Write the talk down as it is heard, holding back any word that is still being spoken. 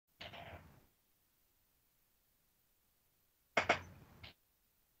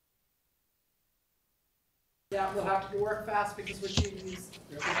Yeah, we'll have to work fast because we're shooting these.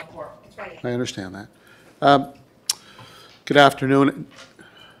 That's right. I understand that. Good afternoon.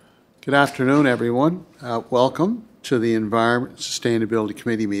 Good afternoon, everyone. Welcome to the Environment and Sustainability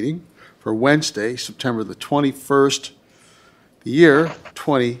Committee meeting for Wednesday, September the 21st, the year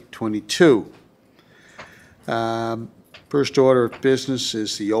 2022. First order of business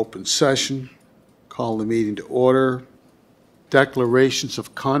is the open session. Call the meeting to order. Declarations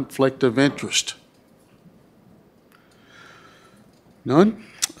of conflict of interest. None.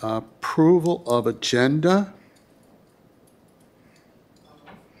 Approval of agenda.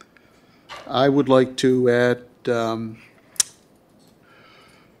 I would like to add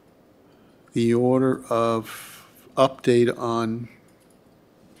the order of update on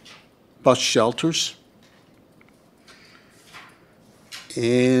bus shelters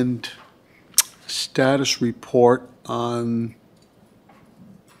and status report on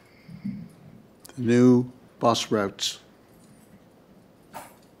the new bus routes.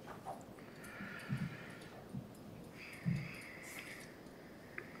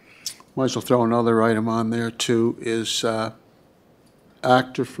 Might as well throw another item on there too, is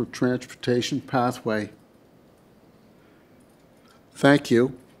actor for transportation pathway. Thank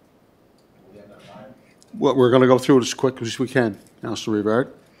you. Well, we're going to go through it as quick as we can, Councilor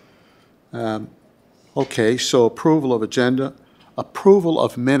Rivard. Okay, so approval of agenda, approval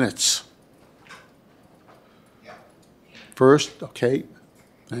of minutes. First, okay,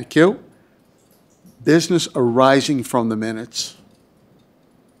 thank you. Business arising from the minutes.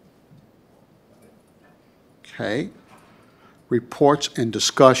 Okay. Reports and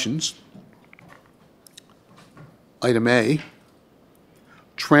discussions. Item A,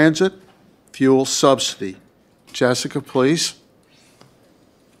 transit fuel subsidy. Jessica, please.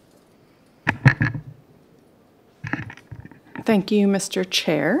 Thank you, Mr.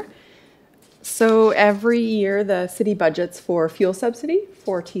 Chair. So every year the city budgets for fuel subsidy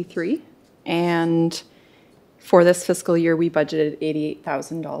for T3, and for this fiscal year we budgeted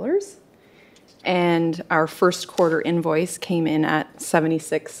 $88,000. And our first quarter invoice came in at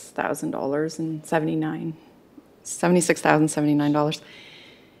 $76,079.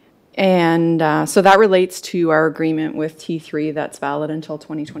 And so that relates to our agreement with T3 that's valid until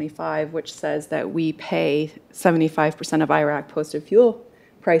 2025, which says that we pay 75% of IRAC posted fuel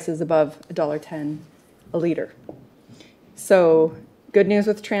prices above $1.10 a liter. So good news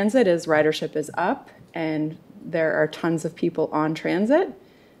with transit is ridership is up and there are tons of people on transit.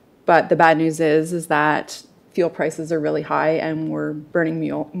 But the bad news is that fuel prices are really high and we're burning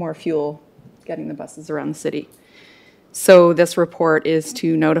more fuel getting the buses around the city. So this report is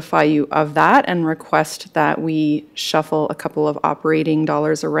to notify you of that and request that we shuffle a couple of operating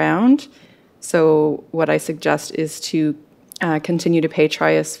dollars around. So what I suggest is to continue to pay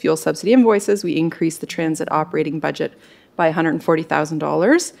Trias fuel subsidy invoices. We increase the transit operating budget by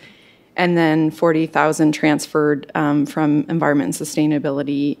 $140,000. And then $40,000 transferred from environment and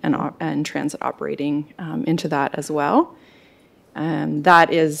sustainability and transit operating into that as well.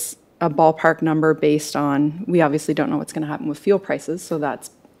 That is a ballpark number based on, we obviously don't know what's going to happen with fuel prices, so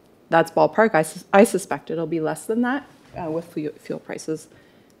that's ballpark. I suspect it'll be less than that with fuel prices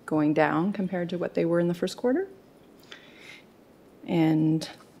going down compared to what they were in the first quarter. And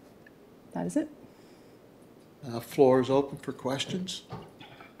that is it. Floor is open for questions.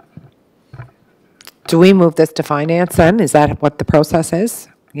 Do we move this to finance then? Is that what the process is?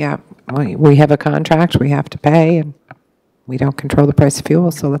 Yeah, we have a contract, we have to pay, and we don't control the price of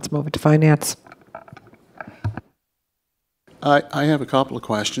fuel, so let's move it to finance. I have a couple of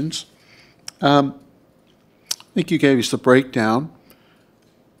questions. I think you gave us the breakdown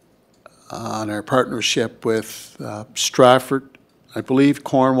on our partnership with Stratford. I believe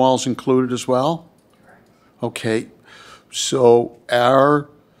Cornwall's included as well? Okay, so our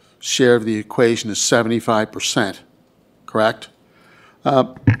share of the equation is 75%, correct?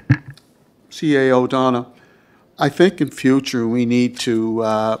 CA O'Donnell, I think in future we need to,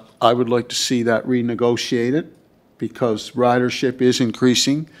 I would like to see that renegotiated because ridership is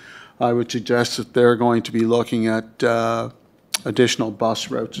increasing. I would suggest that they're going to be looking at additional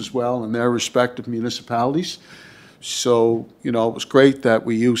bus routes as well in their respective municipalities. So, you know, it was great that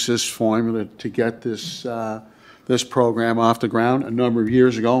we used this formula to get this this program off the ground a number of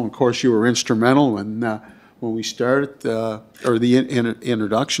years ago. And of course, you were instrumental when we started the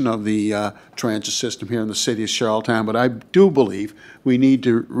introduction of the transit system here in the city of Charlottetown. But I do believe we need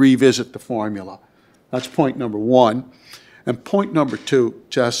to revisit the formula. That's point number one. And point number two,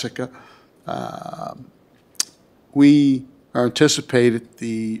 Jessica, we are anticipated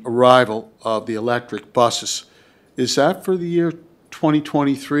the arrival of the electric buses. Is that for the year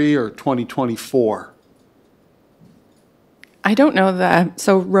 2023 or 2024? I don't know that.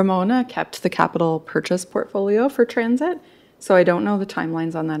 So Ramona kept the capital purchase portfolio for transit. So I don't know the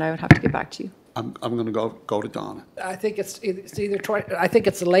timelines on that. I would have to get back to you. I'm going to go to Donna. I think it's either 20, I think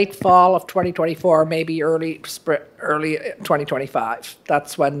it's the late fall of 2024, maybe early 2025.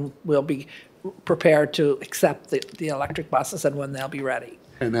 That's when we'll be prepared to accept the electric buses and when they'll be ready.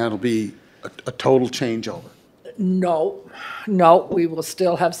 And that'll be a total changeover. No, we will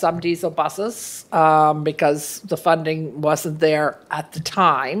still have some diesel buses because the funding wasn't there at the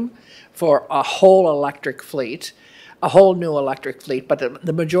time for a whole electric fleet, a whole new electric fleet. But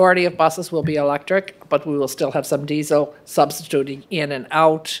the majority of buses will be electric, but we will still have some diesel substituting in and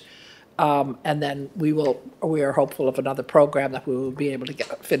out. And then we are hopeful of another program that we will be able to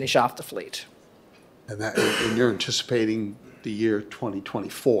finish off the fleet. And you're anticipating the year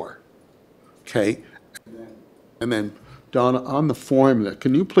 2024, okay? And then, Donna, on the formula,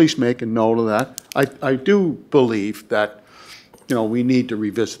 can you please make a note of that? I do believe that, we need to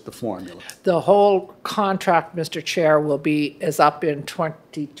revisit the formula. The whole contract, Mr. Chair, is up in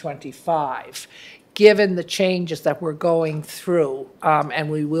 2025. Given the changes that we're going through,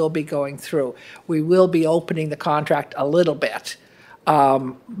 and we will be going through, we will be opening the contract a little bit.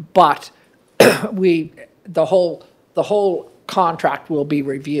 But the whole contract will be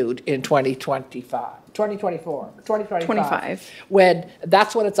reviewed in 2025. When,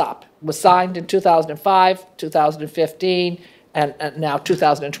 that's when it's up. It was signed in 2005, 2015, and now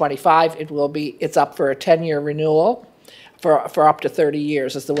 2025. It's up for a 10-year renewal for up to 30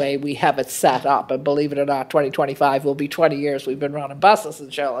 years is the way we have it set up. And believe it or not, 2025 will be 20 years we've been running buses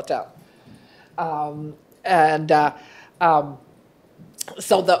in Charlottetown.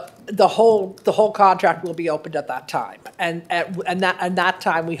 So the whole contract will be opened at that time, and that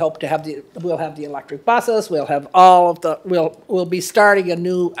time we hope to we'll have the electric buses, we'll have we'll be starting at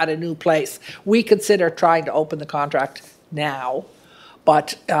a new place. We consider trying to open the contract now,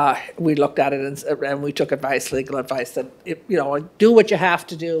 but we looked at it and we took legal advice that do what you have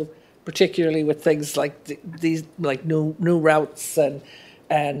to do, particularly with things like these like new routes and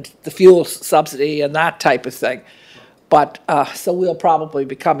the fuel subsidy and that type of thing. But, so we'll probably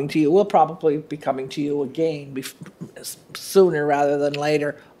be coming to you. We'll probably be coming to you again sooner rather than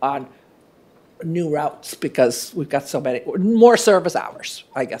later on new routes because we've got so many, more service hours,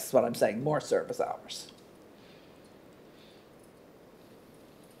 I guess is what I'm saying, more service hours.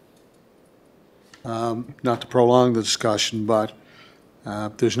 Not to prolong the discussion, but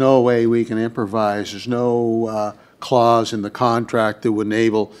there's no way we can improvise. There's no clause in the contract that would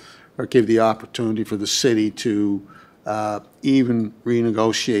enable or give the opportunity for the city to even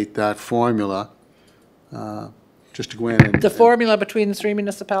renegotiate that formula, just to go in and... The formula between the three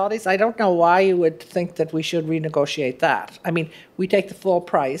municipalities, I don't know why you would think that we should renegotiate that. I mean, we take the full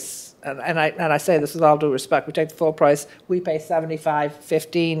price, and I say this with all due respect, we take the full price, we pay 75,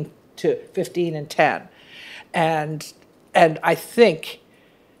 15 to 15 and 10. And I think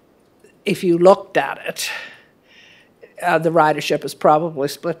if you looked at it, the ridership is probably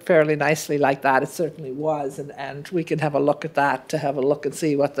split fairly nicely like that. It certainly was, and we can have a look at that to have a look and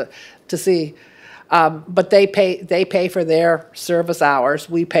see but they pay for their service hours.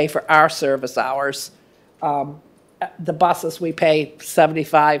 We pay for our service hours. The buses we pay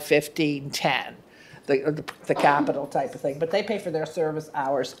 75, 15, 10, the capital type of thing. But they pay for their service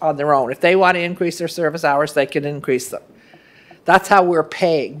hours on their own. If they want to increase their service hours, they can increase them. That's how we're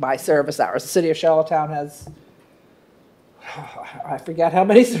paying by service hours. The city of Charlottetown has, I forget how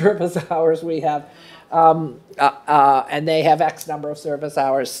many service hours we have, and they have X number of service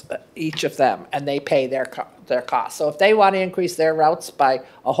hours, each of them, and they pay their costs. So if they want to increase their routes by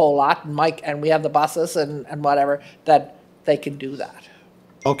a whole lot, and we have the buses and whatever, then they can do that.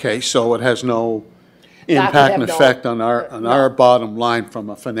 Okay, so it has no impact and effect on our bottom line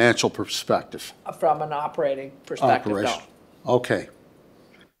from a financial perspective? From an operating perspective, no. Okay.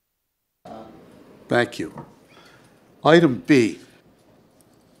 Thank you. Item B,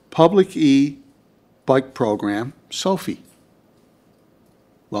 Public E-Bike Program, Sophie.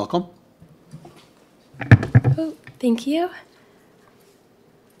 Welcome. Oh, thank you.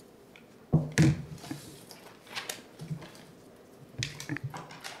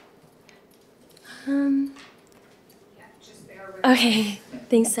 Okay,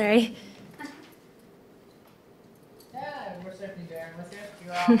 thanks, sorry. Yeah, we're certainly bearing with you.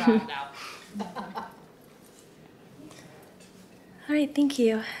 You're all gone now. All right, thank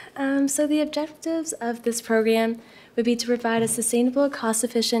you. So the objectives of this program would be to provide a sustainable,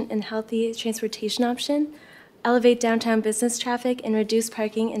 cost-efficient, and healthy transportation option, elevate downtown business traffic, and reduce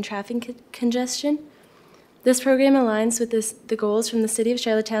parking and traffic congestion. This program aligns with the goals from the City of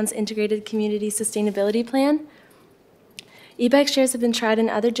Charlottetown's Integrated Community Sustainability Plan. E-bike shares have been tried in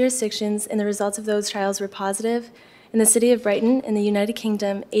other jurisdictions, and the results of those trials were positive. In the city of Brighton, in the United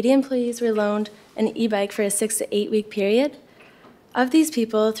Kingdom, 80 employees were loaned an e-bike for a 6 to 8 week period. Of these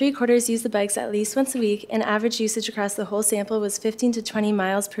people, 3/4 used the bikes at least once a week, and average usage across the whole sample was 15 to 20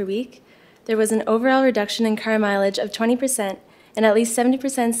 miles per week. There was an overall reduction in car mileage of 20%, and at least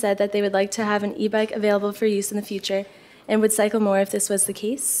 70% said that they would like to have an e-bike available for use in the future and would cycle more if this was the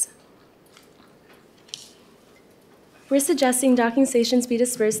case. We're suggesting docking stations be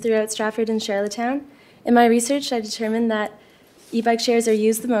dispersed throughout Stratford and Charlottetown. In my research, I determined that e-bike shares are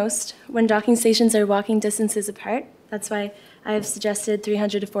used the most when docking stations are walking distances apart. That's why I have suggested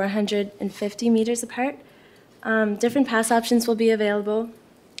 300 to 450 meters apart. Different pass options will be available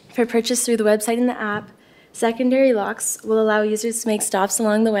for purchase through the website and the app. Secondary locks will allow users to make stops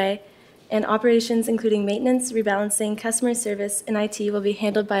along the way, and operations including maintenance, rebalancing, customer service, and IT will be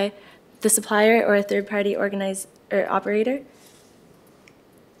handled by the supplier or a third-party operator.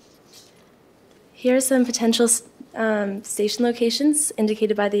 Here are some potential station locations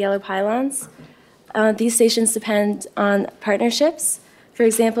indicated by the yellow pylons. These stations depend on partnerships. For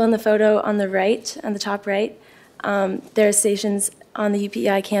example, in the photo on the right, on the top right, there are stations on the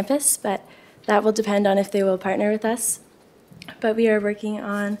UPEI campus, but that will depend on if they will partner with us. But we are working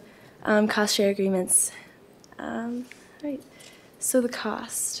on cost share agreements. Right. So the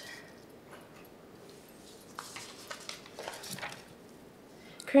cost.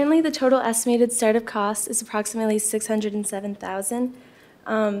 Currently, the total estimated startup cost is approximately $607,000.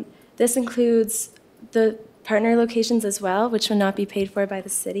 This includes the partner locations as well, which will not be paid for by the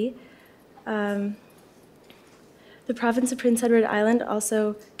city. The province of Prince Edward Island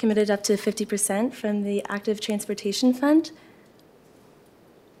also committed up to 50% from the Active Transportation Fund.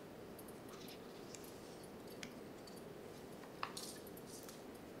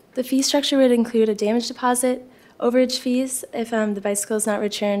 The fee structure would include a damage deposit, overage fees if the bicycle is not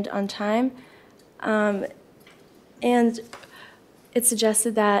returned on time, and it's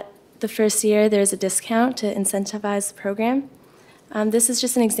suggested that the first year there's a discount to incentivize the program. This is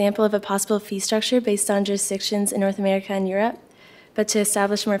just an example of a possible fee structure based on jurisdictions in North America and Europe, but to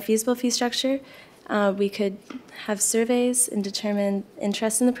establish a more feasible fee structure, we could have surveys and determine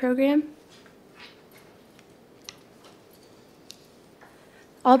interest in the program.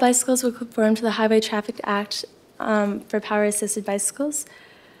 All bicycles will conform to the Highway Traffic Act for power-assisted bicycles.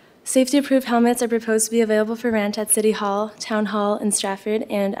 Safety-approved helmets are proposed to be available for rent at City Hall, Town Hall, in Stratford,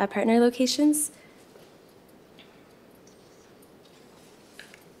 and at partner locations.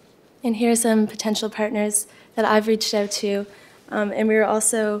 And here are some potential partners that I've reached out to, and we're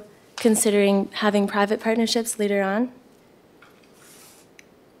also considering having private partnerships later on.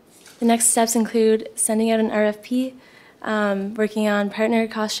 The next steps include sending out an RFP, working on partner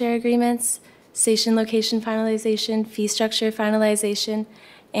cost share agreements, station location finalization, fee structure finalization,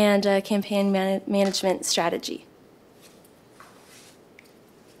 and a campaign management strategy.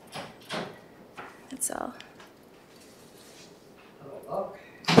 That's all.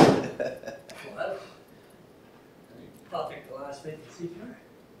 I'll take the last vacancy here.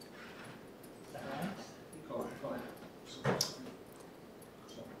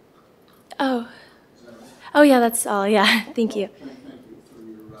 Oh yeah, that's all, yeah, thank you. Thank you for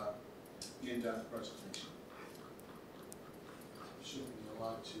your in-depth presentation. Certainly a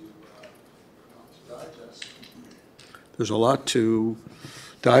lot to digest. There's a lot to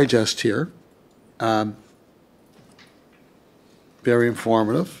digest here. Very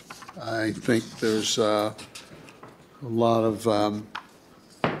informative. I think there's a lot of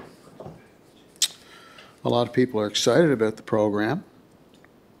people are excited about the program.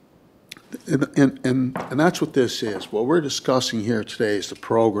 And that's what this is. What we're discussing here today is the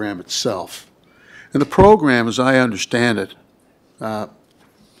program itself. And the program, as I understand it,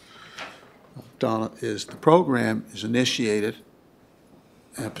 Donna, is the program is initiated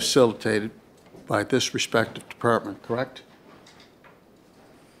and facilitated by this respective department, correct?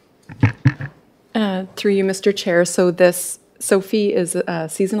 Through you, Mr. Chair. So Sophie is a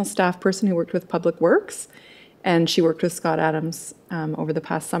seasonal staff person who worked with Public Works, and she worked with Scott Adams over the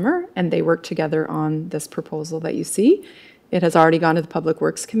past summer, and they worked together on this proposal that you see. It has already gone to the Public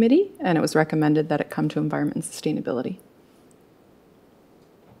Works Committee, and it was recommended that it come to Environment and Sustainability.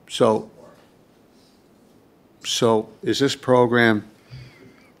 So is this program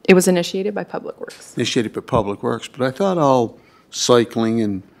It was initiated by Public Works. initiated by Public Works? But I thought all cycling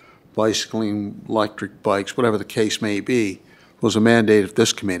and bicycling, electric bikes, whatever the case may be, was a mandate of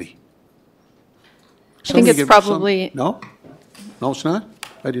this committee. I think it's probably, No? No, it's not?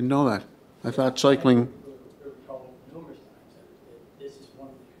 I didn't know that. I thought cycling, We've told numerous times that this is one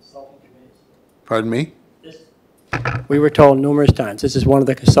of the consulting committees. pardon me? This We were told numerous times, this is one of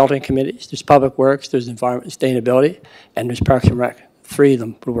the consulting committees. There's Public Works, there's Environment and Sustainability, and there's Parks and Rec. 3 of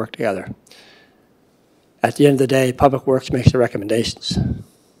them would work together. At the end of the day, Public Works makes the recommendations.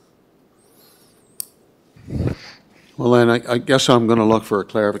 Well, then, I guess I'm going to look for a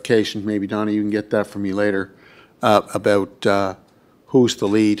clarification. Maybe, Donna, you can get that from me later, about who's the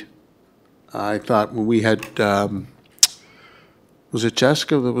lead. I thought when we had, was it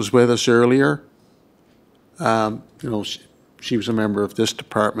Jessica that was with us earlier? You know, she was a member of this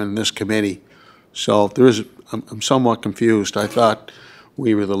department and this committee. So there is, I'm somewhat confused. I thought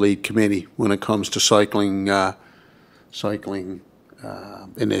we were the lead committee when it comes to cycling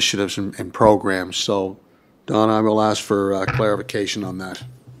initiatives and programs. So, Don, I will ask for clarification on that.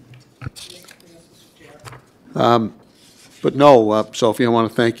 But no, Sophie, I want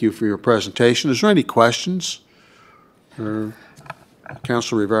to thank you for your presentation. Is there any questions?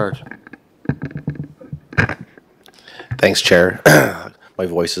 Councillor Rivard. Thanks, Chair. My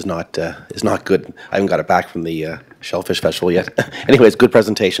voice is not good. I haven't got it back from the Shellfish Festival yet. Anyways, good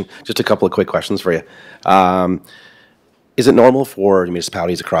presentation. Just a couple of quick questions for you. Is it normal for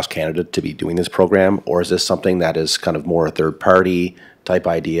municipalities across Canada to be doing this program, or is this something that is kind of more a third-party type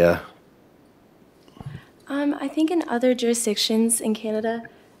idea? I think in other jurisdictions in Canada,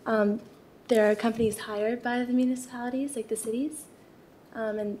 there are companies hired by the municipalities, like the cities,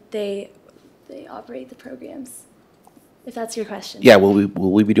 and they operate the programs, if that's your question. Yeah, will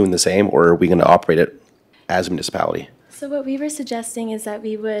we be doing the same, or are we going to operate it as a municipality? So what we were suggesting is that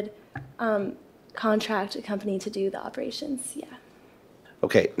we would contract a company to do the operations, yeah.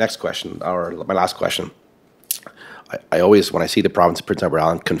 Okay, next question, or my last question. I always, when I see the province of Prince Edward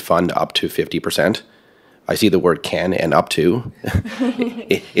Island can fund up to 50%, I see the word can and up to.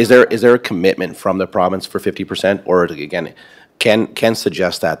 Is there a commitment from the province for 50%, or again, can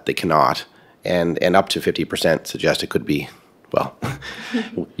suggest that they cannot, and up to 50% suggest it could be, well,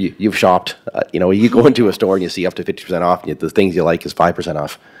 you've shopped. You know, you go into a store and you see up to 50% off, and the things you like is 5%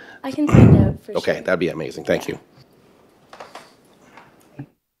 off. I can find out for sure. Okay, that'd be amazing. Thank you.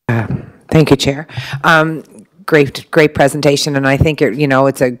 Thank you, Chair. Great presentation, and I think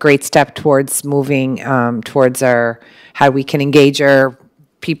it's a great step towards moving towards how we can engage our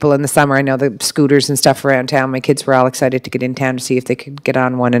people in the summer. I know the scooters and stuff around town. My kids were all excited to get in town to see if they could get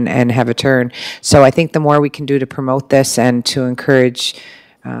on one and have a turn. So I think the more we can do to promote this and to encourage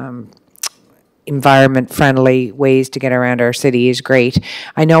environment-friendly ways to get around our city is great.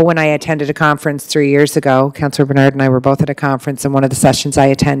 I know when I attended a conference 3 years ago, Councillor Bernard and I were both at a conference, and one of the sessions I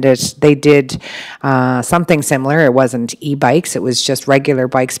attended, they did something similar. It wasn't e-bikes, it was just regular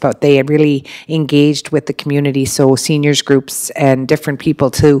bikes, but they had really engaged with the community, so seniors groups and different people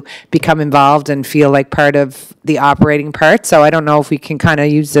to become involved and feel like part of the operating part. So I don't know if we can kind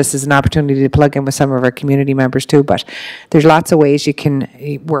of use this as an opportunity to plug in with some of our community members too, but there's lots of ways you can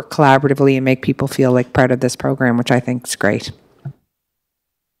work collaboratively and make people feel like part of this program, which I think is great.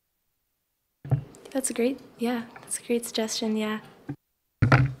 That's a great suggestion, yeah.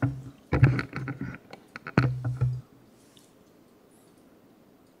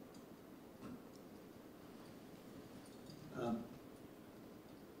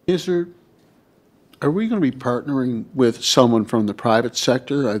 Are we going to be partnering with someone from the private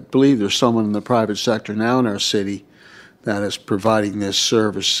sector? I believe there's someone in the private sector now in our city that is providing this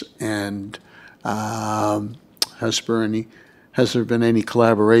service, and has there been any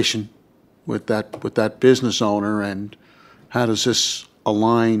collaboration with that business owner, and how does this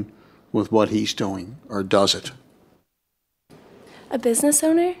align with what he's doing, or does it? A business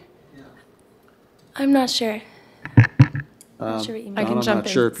owner? Yeah. I'm not sure. Not sure what you mean. I'm not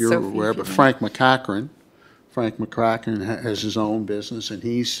sure if you're aware, but Frank McCracken has his own business, and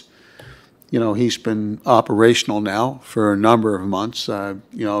he's been operational now for a number of months.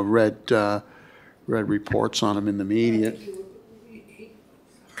 Read reports on him in the media.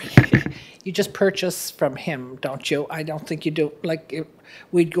 You just purchase from him, don't you? I don't think you do. Like, if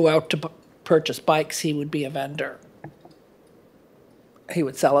we'd go out to purchase bikes, he would be a vendor. He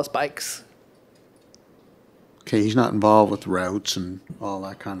would sell us bikes. Okay, he's not involved with routes and all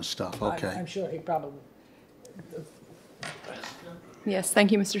that kind of stuff. Okay. I'm sure he probably. Yes,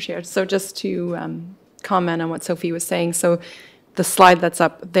 thank you, Mr. Chair. So just to comment on what Sophie was saying, so the slide that's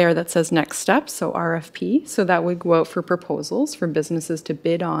up there that says next steps, so RFP, so that would go out for proposals for businesses to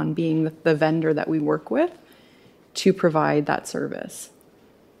bid on being the vendor that we work with to provide that service.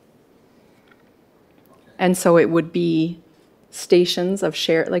 And so it would be stations of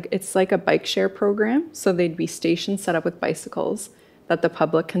share, like it's like a bike share program, so they'd be stations set up with bicycles that the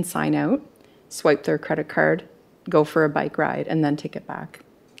public can sign out, swipe their credit card, go for a bike ride, and then take it back.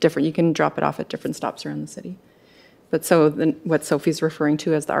 You can drop it off at different stops around the city. But so then what Sophie's referring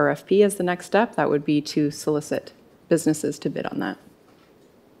to as the RFP as the next step, that would be to solicit businesses to bid on that.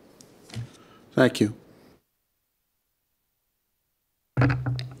 Thank you.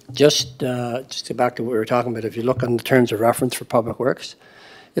 Just to go back to what we were talking about, if you look on the terms of reference for Public Works,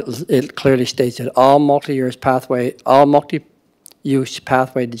 it clearly states that all multi-use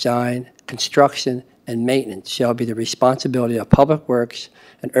pathway design, construction, and maintenance shall be the responsibility of Public Works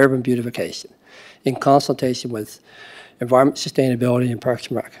and Urban Beautification in consultation with Environment, Sustainability, and Parks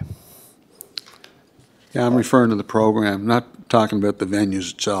and Rec. Yeah, I'm referring to the program, not talking about the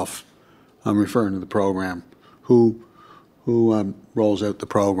venues itself. I'm referring to the program. Who rolls out the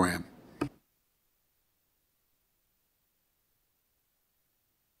program?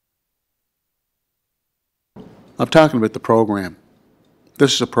 I'm talking about the program.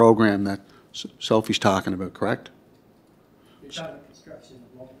 This is a program that Sophie's talking about, correct?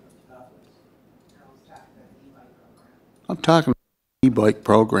 I'm talking about the e-bike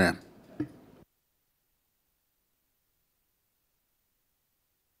program.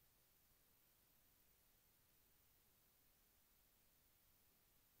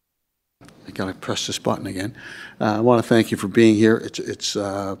 I gotta press this button again. I want to thank you for being here. It's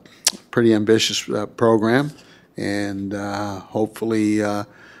a pretty ambitious program, and hopefully our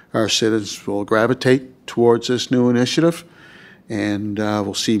citizens will gravitate towards this new initiative, and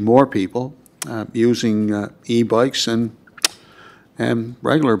we'll see more people using e-bikes and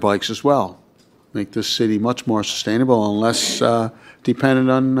regular bikes as well. Make this city much more sustainable and less dependent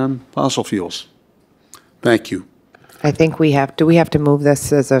on fossil fuels. Thank you. I think do we have to move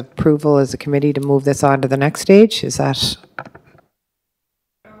this as approval as a committee to move this on to the next stage? Is that?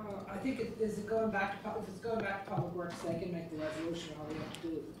 I think is it going back to, if it's going back to Public Works, they can make the resolution, all we have to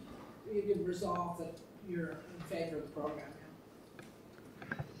do, you can resolve that you're in favor of the program.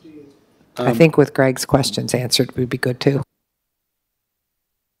 Do you? I think with Greg's questions answered, would be good too.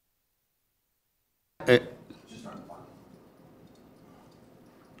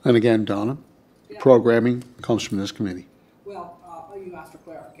 And again, Donna, programming comes from this committee. Well, you asked for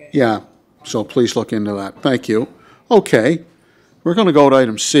clarification. Yeah, so please look into that. Thank you. Okay, we're going to go to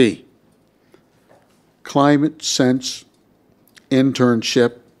item C. Climate Sense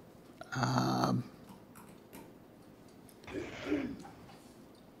Internship. I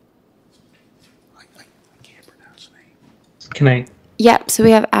can't pronounce the name. Can I? Yep, so we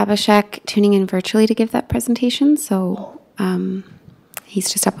have Abhishek tuning in virtually to give that presentation, so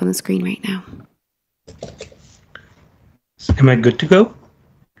he's just up on the screen right now. Am I good to go?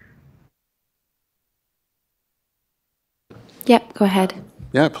 Yep, go ahead.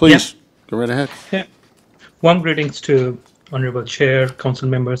 Yeah, please, go right ahead. Yeah. Warm greetings to Honorable Chair, Council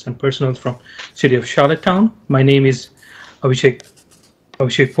members, and personnel from City of Charlottetown. My name is Abhishek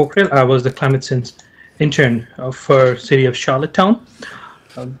Pokhrel. I was the Climate Sense intern for City of Charlottetown.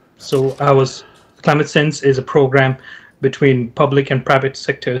 Climate Sense is a program between public and private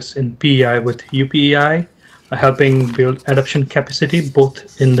sectors in PEI with UPEI, helping build adoption capacity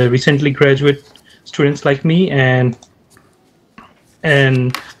both in the recently graduate students like me and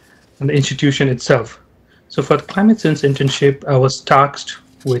the institution itself. So for the Climate Sense internship, I was tasked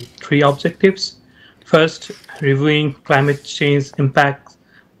with 3 objectives. First, reviewing climate change impacts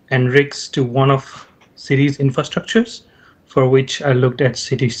and risks to one of city's infrastructures, for which I looked at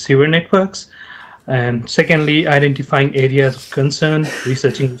city sewer networks. And secondly, identifying areas of concern,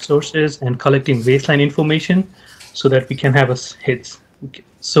 researching resources, and collecting baseline information so that we can have hits.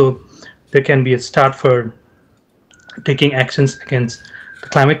 So there can be a start for taking actions against the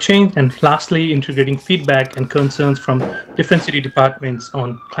climate change. And lastly, integrating feedback and concerns from different city departments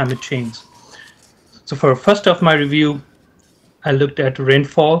on climate change. So for first of my review, I looked at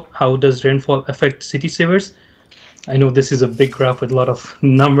rainfall. How does rainfall affect city sewers? I know this is a big graph with a lot of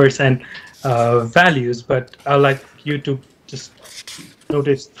numbers and values, but I'd like you to just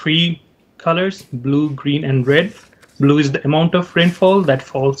notice 3 colors: blue, green, and red. Blue is the amount of rainfall that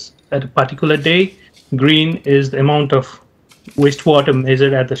falls at a particular day. Green is the amount of wastewater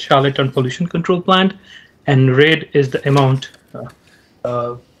measured at the Charlottetown Pollution Control Plant, and red is the amount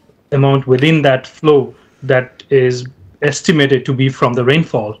within that flow that is estimated to be from the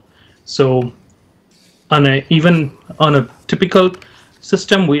rainfall. So even on a typical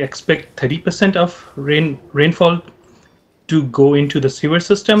system, we expect 30% of rainfall to go into the sewer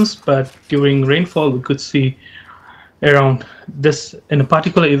systems, but during rainfall, we could see around this. In a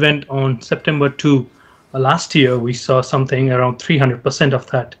particular event on September 2 last year, we saw something around 300% of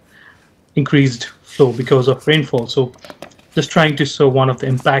that increased flow because of rainfall. So just trying to show one of the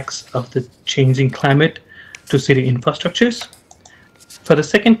impacts of the changing climate to city infrastructures. For the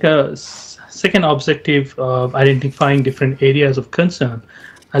second objective of identifying different areas of concern,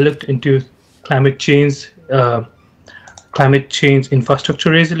 I looked into climate change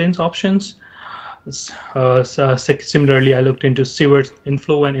infrastructure resilience options. Similarly, I looked into sewer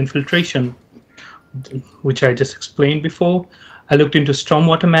inflow and infiltration, which I just explained before. I looked into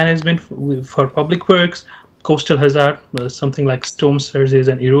stormwater management for public works, coastal hazard, something like storm surges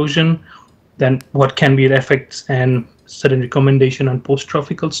and erosion, then what can be the effects and certain recommendation on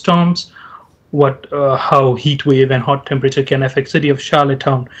post-tropical storms, how heat wave and hot temperature can affect city of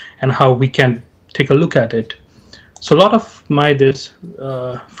Charlottetown, and how we can take a look at it. So a lot of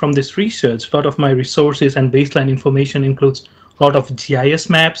from this research, a lot of my resources and baseline information includes a lot of GIS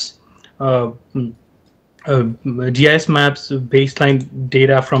maps, baseline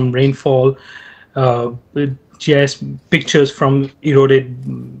data from rainfall, GIS pictures from eroded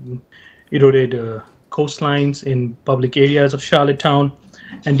coastlines in public areas of Charlottetown,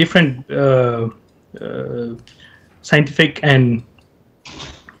 and different scientific and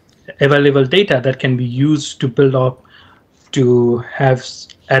available data that can be used to build up to have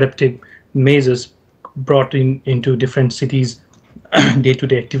adaptive measures brought into different cities'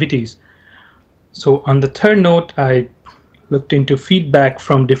 day-to-day activities. So on the third note, I looked into feedback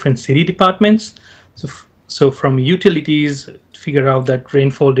from different city departments. So from utilities, figure out that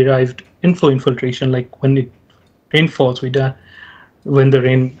rainfall-derived inflow infiltration, like when it rainfalls, where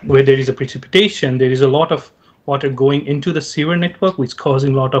there is a precipitation, there is a lot of water going into the sewer network, which is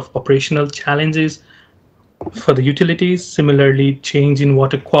causing a lot of operational challenges for the utilities. Similarly, change in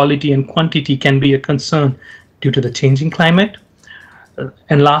water quality and quantity can be a concern due to the changing climate.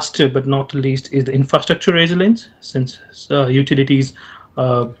 And last but not least is the infrastructure resilience, since utilities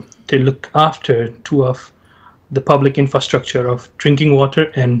they look after two of the public infrastructure of drinking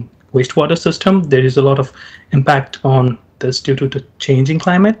water and wastewater system. There is a lot of impact on this due to the changing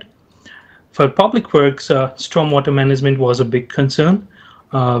climate. For public works, stormwater management was a big concern.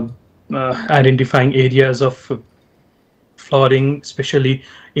 Identifying areas of flooding, especially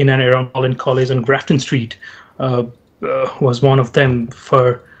in and around Holland College and Grafton Street, was one of them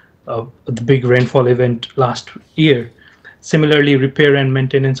for the big rainfall event last year. Similarly, repair and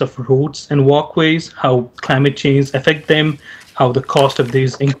maintenance of roads and walkways, how climate change affect them, how the cost of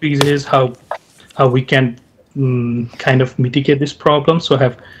these increases, how we can kind of mitigate this problem. So I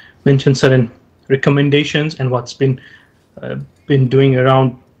have mentioned certain recommendations and what's been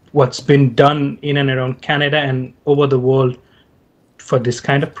done in and around Canada and over the world for this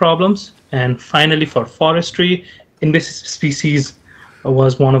kind of problems. And finally, for forestry, invasive species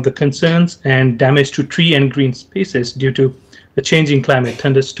was one of the concerns, and damage to tree and green spaces due to the changing climate,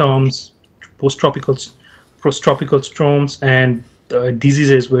 thunderstorms, post-tropical storms, and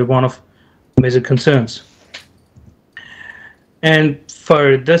diseases were one of the major concerns. And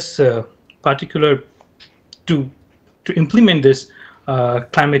for this to implement this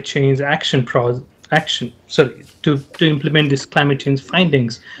climate change to implement this climate change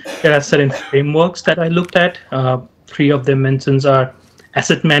findings, there are certain frameworks that I looked at. Three of them mentions are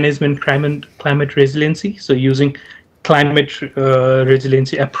asset management, climate resiliency. So using climate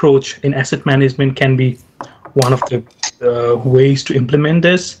resiliency approach in asset management can be one of the ways to implement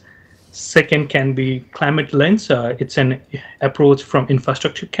this. Second can be Climate Lens. It's an approach from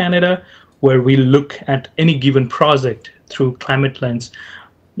Infrastructure Canada, where we look at any given project through Climate Lens,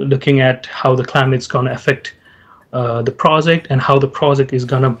 looking at how the climate's going to affect the project and how the project is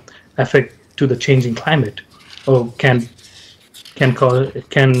going to affect to the changing climate, or can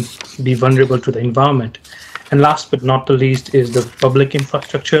be vulnerable to the environment. And last but not the least is the public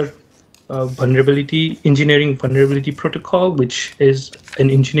infrastructure engineering vulnerability protocol, which is an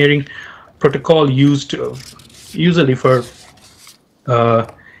engineering protocol used usually for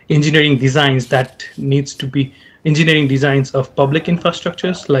engineering designs that needs to be engineering designs of public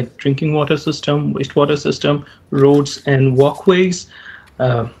infrastructures like drinking water system, wastewater system, roads and walkways.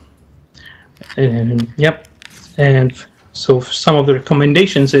 And so some of the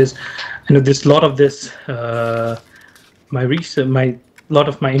recommendations is, lot of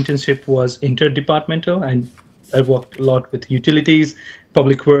my internship was interdepartmental, and I worked a lot with utilities,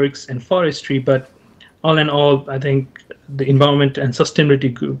 public works, and forestry. But all in all, I think the Environment and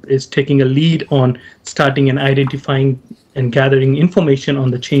Sustainability Group is taking a lead on starting and identifying and gathering information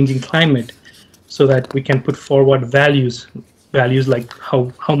on the changing climate, so that we can put forward values like how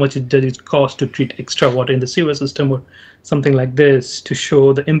much does it cost to treat extra water in the sewer system, or something like this, to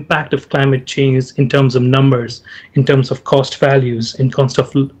show the impact of climate change in terms of numbers, in terms of cost values, in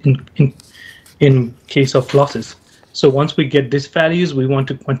case of losses. So once we get these values, we want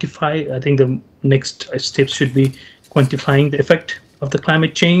to quantify. I think the next step should be quantifying the effect of the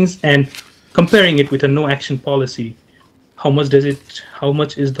climate change and comparing it with a no action policy, how much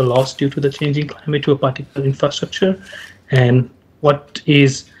is the loss due to the changing climate to a particular infrastructure, and what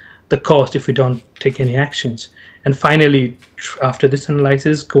is the cost if we don't take any actions? And finally, after this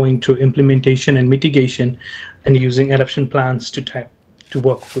analysis, going through implementation and mitigation and using adaptation plans to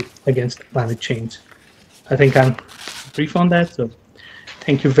work against climate change. I think I'm brief on that, so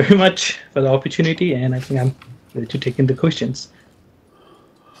thank you very much for the opportunity, and I think I'm ready to take in the questions.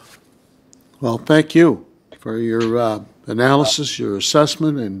 Well, thank you for your analysis, your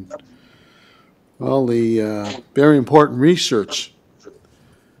assessment, and, well, the very important research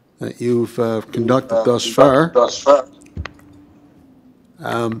that you've conducted thus far.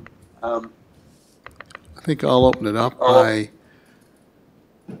 I think I'll open it up by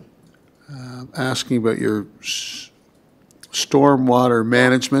asking about your stormwater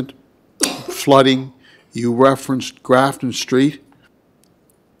management, flooding. You referenced Grafton Street.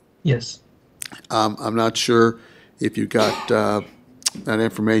 Yes. I'm not sure if you got that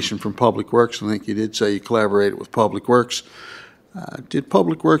information from Public Works. I think you did say you collaborated with Public Works. Did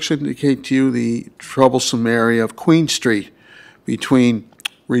Public Works indicate to you the troublesome area of Queen Street between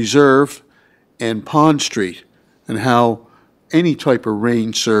Reserve and Pond Street, and how any type of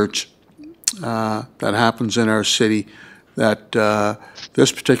rain surge that happens in our city, that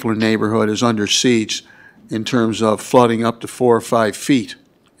this particular neighborhood is under siege in terms of flooding up to 4 or 5 feet,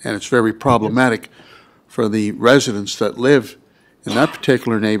 and it's very problematic for the residents that live in that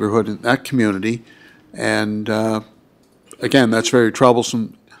particular neighborhood, in that community, and again, that's very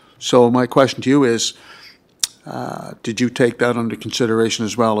troublesome. So my question to you is, did you take that under consideration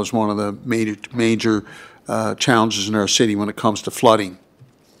as well as one of the major challenges in our city when it comes to flooding?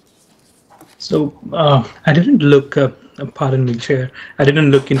 So I didn't look, pardon me, Chair, I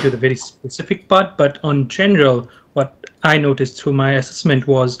didn't look into the very specific part, but on general, what I noticed through my assessment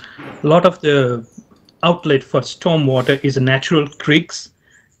was a lot of the outlet for stormwater is natural creeks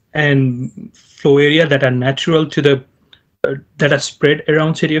and flow area that are natural to the that are spread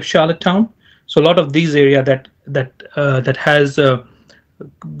around city of Charlottetown. So a lot of these area that has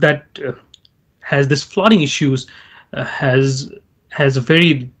this flooding issues has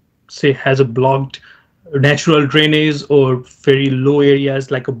a blocked natural drainage or very low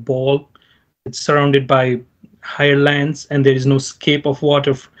areas like a ball. It's surrounded by higher lands and there is no escape of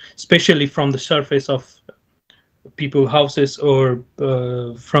water, especially from the surface of people's houses or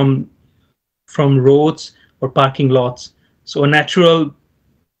from roads or parking lots. So a natural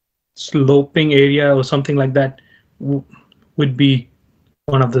sloping area or something like that would be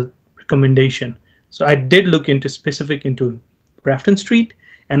one of the recommendation. So I did look into Grafton Street,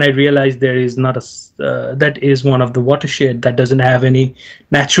 and I realized there is not that is one of the watershed that doesn't have any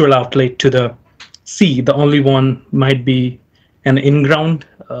natural outlet to the sea. The only one might be an in-ground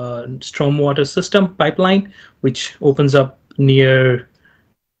stormwater system pipeline, which opens up near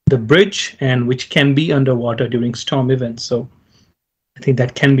the bridge and which can be underwater during storm events. So I think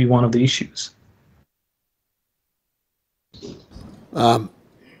that can be one of the issues.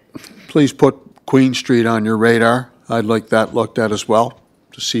 Please put Queen Street on your radar. I'd like that looked at as well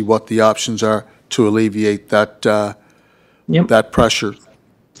to see what the options are to alleviate that that pressure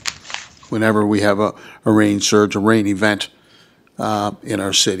whenever we have a rain surge, a rain event in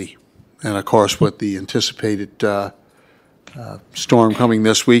our city. And of course, with the anticipated storm coming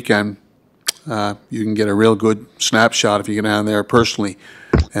this weekend, you can get a real good snapshot if you get down there personally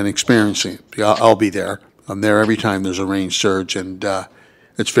and experiencing it. I'll be there. I'm there every time there's a rain surge, and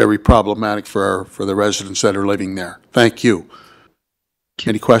it's very problematic for the residents that are living there. Thank you.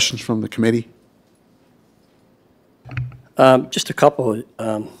 Any questions from the committee? Just a couple,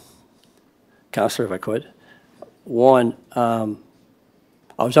 Councillor, if I could. One, I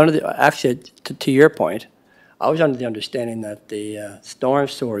was under the, actually, to your point, I was under the understanding that the storm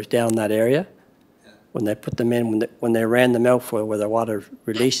sewers down that area, when they put them in, when they ran them out for where the water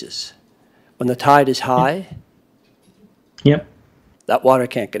releases, when the tide is high, that water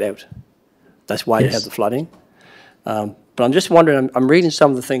can't get out. That's why you have the flooding. But I'm just wondering, I'm reading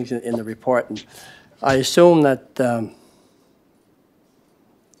some of the things in the report, and I assume that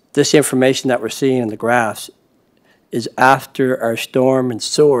this information that we're seeing in the graphs is after our storm and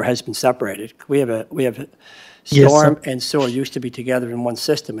sewer has been separated. We have storm and sewer used to be together in one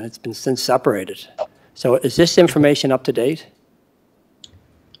system, and it's been since separated. So is this information up to date?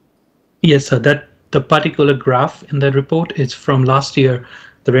 Yes, sir. The particular graph in the report is from last year,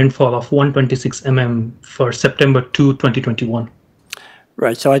 the rainfall of 126 mm for September 2, 2021.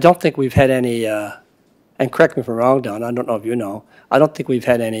 Right. So I don't think we've had any, and correct me if I'm wrong, Don, I don't know if you know, I don't think we've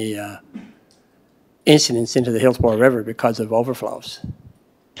had any incidents into the Hillsborough River because of overflows.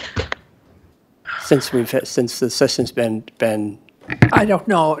 since the system's been, I don't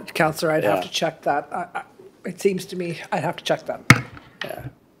know, Counselor, I'd have Yeah. to check that. It seems to me, I'd have to check that.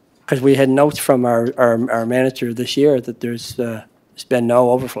 because we had notes from our manager this year that there's been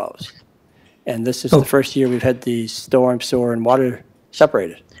no overflows. And this is the first year we've had the storm, sewer, and water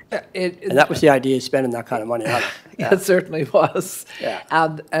separated. And that was the idea of spending that kind of money on it. Yeah. It certainly was. Yeah.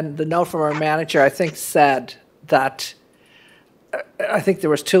 And the note from our manager, I think, said that, I think there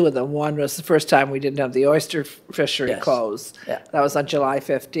was two of them. One was the first time we didn't have the oyster fishery Yes. closed. Yeah. That was on July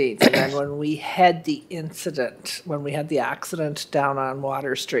 15th. And then when we had the incident, when we had the accident down on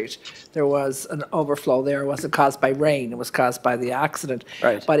Water Street, there was an overflow there. It wasn't caused by rain, it was caused by the accident.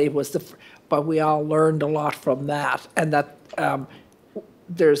 Right. But it was but we all learned a lot from that, and that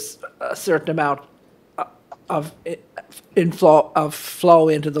there's a certain amount of flow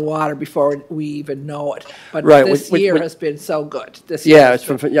into the water before we even know it. But Right, this with- year with- has been so good. This year Yeah, has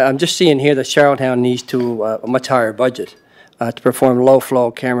it's from, yeah, I'm just seeing here that Charlottetown needs to, a much higher budget to perform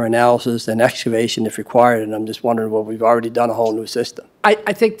low-flow camera analysis and excavation if required, and I'm just wondering, well, we've already done a whole new system. I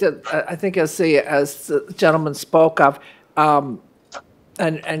think that, I think as the gentleman spoke of,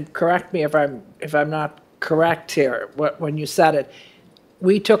 and correct me if I'm not correct here, when you said it,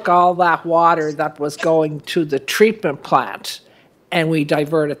 we took all that water that was going to the treatment plant and we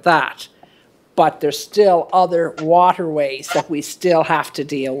diverted that. But there's still other waterways that we still have to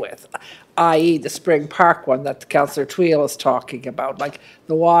deal with, i.e. the Spring Park one that Councillor Tweel is talking about. Like,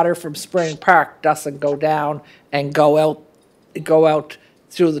 the water from Spring Park doesn't go down and go out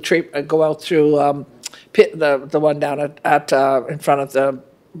through the go out through the one down at in front of the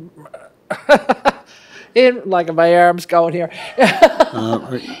like my arm's going here.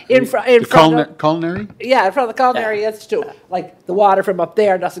 in front of, Culinary? yeah, in front of the Culinary Institute. Like, the water from up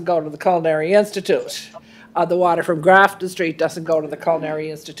there doesn't go to the Culinary Institute. The water from Grafton Street doesn't go to the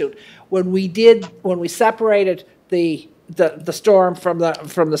Culinary Institute. When we separated the storm from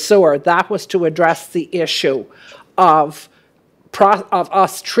the sewer, that was to address the issue of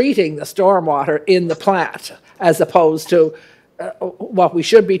us treating the stormwater in the plant as opposed to what we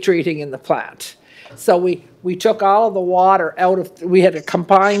should be treating in the plant. So we took all of the water out of, we had a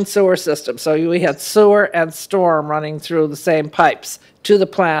combined sewer system. So we had sewer and storm running through the same pipes to the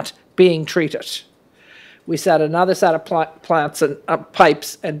plant being treated. We set another set of plants and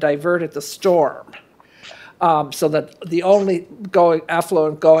pipes and diverted the storm. So that the only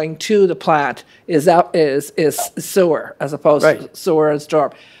effluent going to the plant is sewer as opposed to sewer and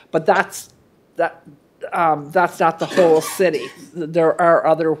storm. But that's not the whole city. There are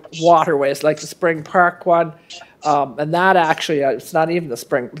other waterways like the Spring Park one, and that actually it's not even the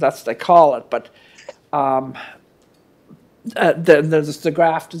Spring. That's what they call it. But then there's the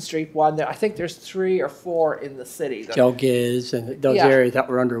Grafton Street one. I think there's 3 or 4 in the city. Joe Giz and those Yeah. areas that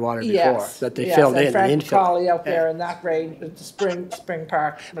were underwater before, Yes, that they yes, filled and in, Frank the infill. Colley out there in that range, the Spring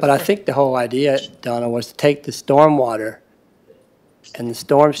Park. But I think the whole idea, Donna, was to take the stormwater and the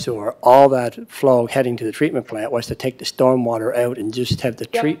storm sewer, all that flow heading to the treatment plant was to take the stormwater out and just have the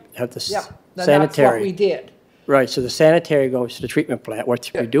Yep. have the Yep, then sanitary. that's what we did. Right, so the sanitary goes to the treatment plant,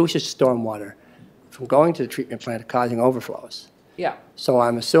 which reduces stormwater from going to the treatment plant and causing overflows. Yeah, So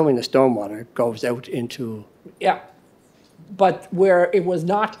I'm assuming the stormwater goes out into, yeah. But where it was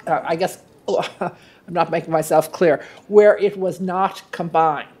not, I guess, I'm not making myself clear, where it was not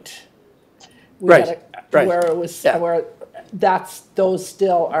combined. We Right, had right. Where it was, Yeah. where those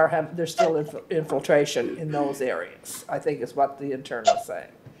still there's still infiltration in those areas, I think is what the intern was saying,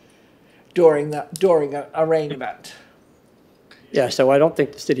 during a rain event. yeah, so I don't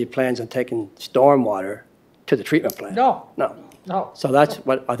think the city plans on taking stormwater to the treatment plant. No, No. no, So that's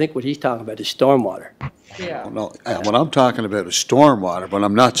I think what he's talking about is stormwater. yeah. No, what I'm talking about is stormwater, but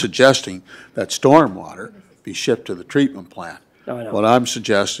I'm not suggesting that stormwater be shipped to the treatment plant. No, I know. What I'm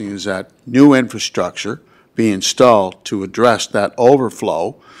suggesting is that new infrastructure be installed to address that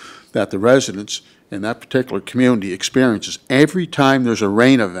overflow that the residents in that particular community experiences. Every time there's a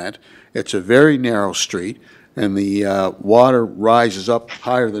rain event, it's a very narrow street, and the water rises up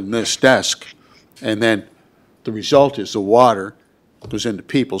higher than this desk, and then the result is the water goes into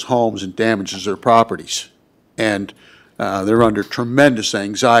people's homes and damages their properties. And they're under tremendous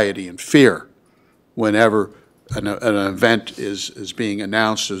anxiety and fear whenever an event is being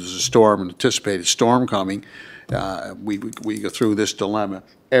announced as a storm, an anticipated storm coming. We go through this dilemma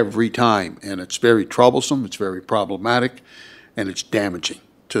every time, and it's very troublesome, it's very problematic, and it's damaging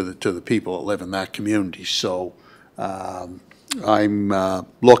to the people that live in that community. So I'm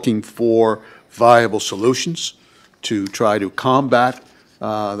looking for viable solutions to try to combat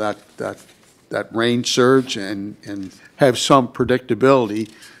that rain surge and have some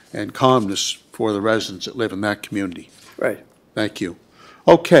predictability and calmness for the residents that live in that community. Right. Thank you.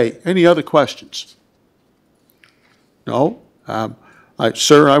 Okay, any other questions? No?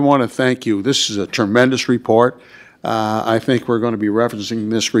 Sir, I want to thank you. This is a tremendous report. I think we're going to be referencing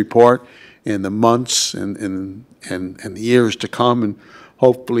this report in the months and the years to come, and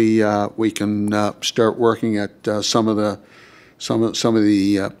hopefully we can start working at some of the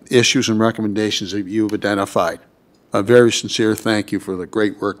issues and recommendations that you've identified. A very sincere thank you for the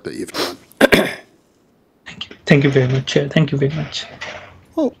great work that you've done. Thank you. Thank you very much, Chair. Thank you very much.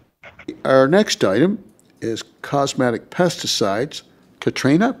 Oh, our next item is cosmetic pesticides.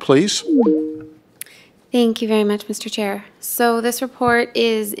 Katrina, please. Thank you very much, Mr. Chair. So this report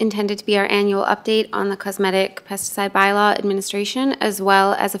is intended to be our annual update on the cosmetic pesticide bylaw administration, as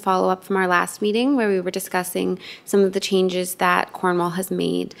well as a follow-up from our last meeting where we were discussing some of the changes that Cornwall has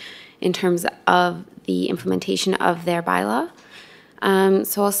made in terms of the implementation of their bylaw.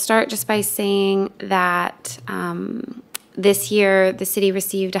 So I'll start just by saying that this year the city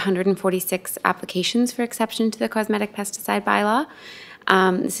received 146 applications for exception to the cosmetic pesticide bylaw.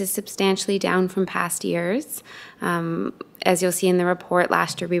 This is substantially down from past years. As you'll see in the report,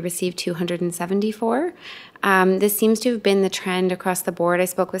 last year we received 274. This seems to have been the trend across the board. I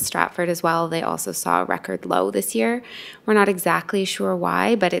spoke with Stratford as well. They also saw a record low this year. We're not exactly sure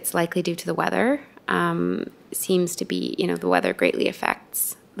why, but it's likely due to the weather. Seems to be, the weather greatly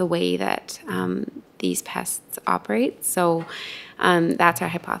affects the way that these pests operate. So that's our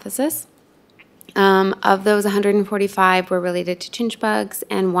hypothesis. Of those, 145 were related to chinch bugs,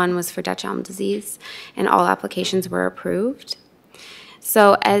 and 1 was for Dutch elm disease, and all applications were approved.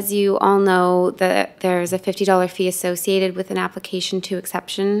 So as you all know, there's a $50 fee associated with an application to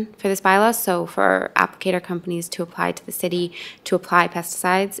exception for this bylaw. So for applicator companies to apply to the city to apply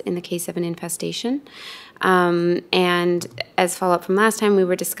pesticides in the case of an infestation. And as follow-up from last time, we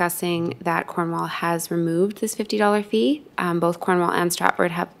were discussing that Cornwall has removed this $50 fee. Both Cornwall and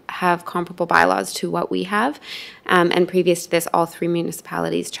Stratford have comparable bylaws to what we have. And previous to this, all 3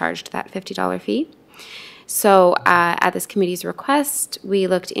 municipalities charged that $50 fee. So at this committee's request, we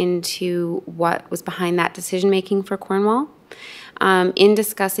looked into what was behind that decision-making for Cornwall. In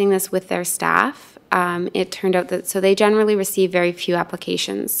discussing this with their staff, it turned out that, so they generally receive very few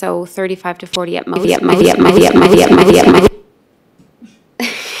applications, so 35 to 40 at most. And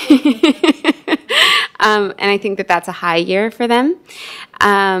I think that that's a high year for them.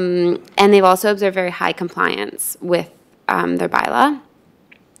 And they've also observed very high compliance with their bylaw.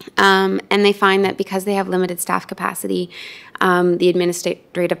 And they find that because they have limited staff capacity, the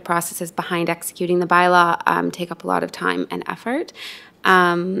administrative processes behind executing the bylaw take up a lot of time and effort.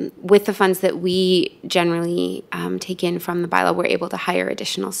 With the funds that we generally take in from the bylaw, we're able to hire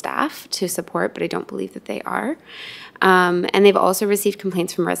additional staff to support, but I don't believe that they are. And they've also received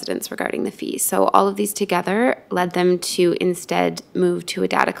complaints from residents regarding the fees. So all of these together led them to instead move to a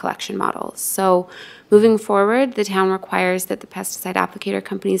data collection model. So moving forward, the town requires that the pesticide applicator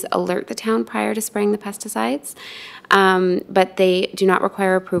companies alert the town prior to spraying the pesticides, but they do not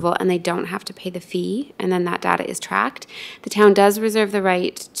require approval and they don't have to pay the fee, and then that data is tracked. The town does reserve the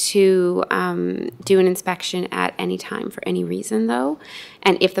right to do an inspection at any time for any reason, though,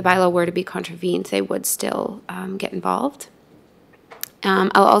 and if the bylaw were to be contravened, they would still get involved.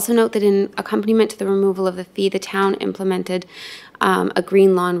 I'll also note that in accompaniment to the removal of the fee, the town implemented a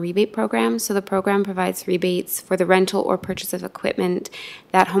green lawn rebate program. So the program provides rebates for the rental or purchase of equipment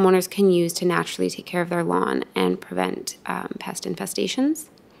that homeowners can use to naturally take care of their lawn and prevent pest infestations.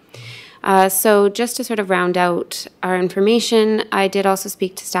 So just to sort of round out our information, I did also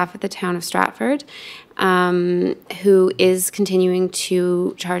speak to staff at the town of Stratford, who is continuing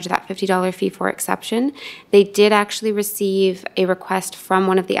to charge that $50 fee for exception. They did actually receive a request from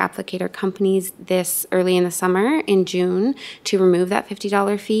one of the applicator companies this early in the summer, in June, to remove that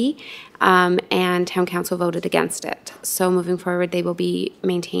 $50 fee, and town council voted against it. So moving forward, they will be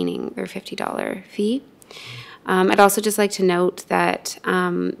maintaining their $50 fee. I'd also just like to note that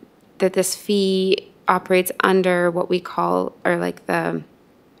that this fee operates under what we call, or like the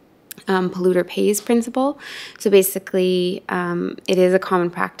polluter pays principle. So basically, it is a common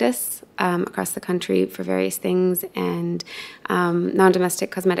practice across the country for various things, and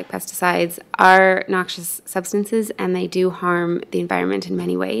non-domestic cosmetic pesticides are noxious substances and they do harm the environment in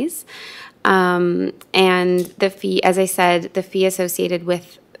many ways. And the fee, as I said, the fee associated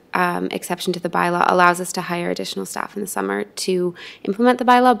with exception to the bylaw allows us to hire additional staff in the summer to implement the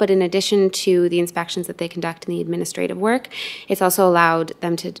bylaw, but in addition to the inspections that they conduct and the administrative work, it's also allowed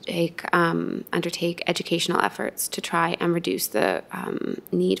them to undertake educational efforts to try and reduce the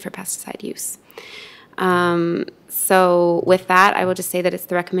need for pesticide use. So with that, I will just say that it's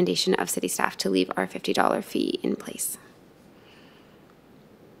the recommendation of city staff to leave our $50 fee in place.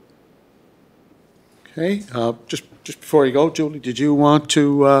 Okay, just before you go, Julie, did you want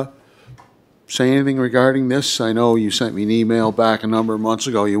to say anything regarding this? I know you sent me an email back a number of months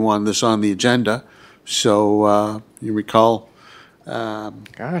ago. You wanted this on the agenda, so you recall?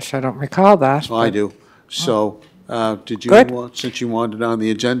 Gosh, I don't recall that. I do. So, did you Good. want, since you wanted it on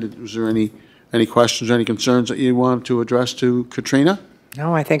the agenda, was there any questions or any concerns that you wanted to address to Katrina?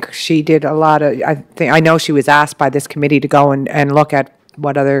 No, I think she did a lot of, I know she was asked by this committee to go and look at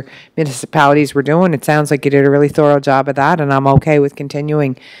what other municipalities were doing. It sounds like you did a really thorough job of that, and I'm okay with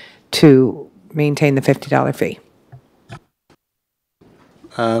continuing to maintain the $50 fee.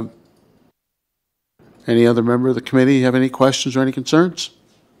 Any other member of the committee have any questions or any concerns?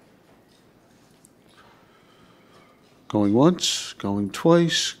 Going once, going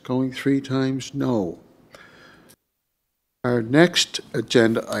twice, going 3 times, no. Our next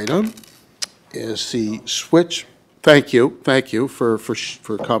agenda item is the switch. Thank you for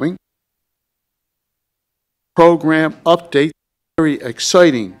coming. Program update, very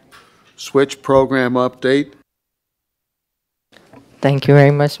exciting switch program update. Thank you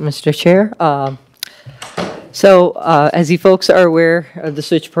very much, Mr. Chair. As you folks are aware, the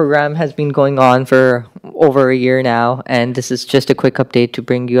Switch program has been going on for over a year now, and this is just a quick update to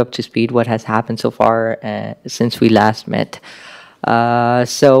bring you up to speed what has happened so far since we last met.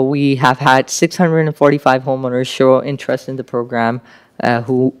 So we have had 645 homeowners show interest in the program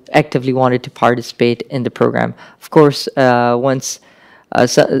who actively wanted to participate in the program. Of course, once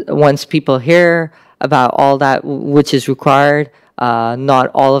people hear about all that which is required, not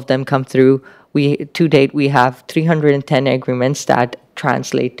all of them come through. To date, we have 310 agreements that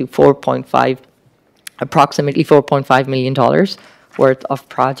translate to approximately $4.5 million worth of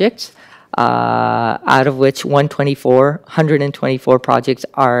projects, out of which 124 projects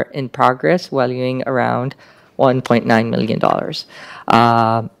are in progress, valuing around $1.9 million.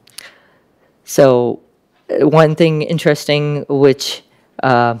 So one thing interesting which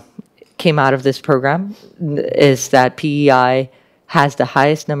came out of this program is that PEI has the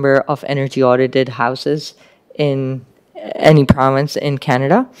highest number of energy audited houses in any province in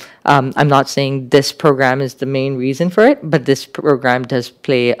Canada. I'm not saying this program is the main reason for it, but this program does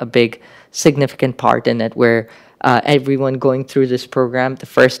play a big, significant part in it, where everyone going through this program, the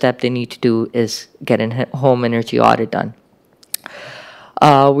first step they need to do is get a home energy audit done.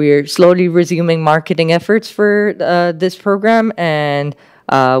 We're slowly resuming marketing efforts for this program, and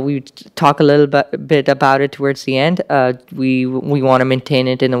we talk a little bit about it towards the end. We want to maintain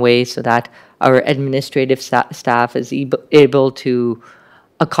it in a way so that our administrative staff is able to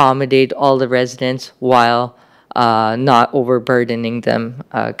accommodate all the residents while not overburdening them,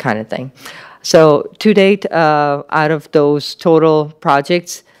 kind of thing. So to date, out of those total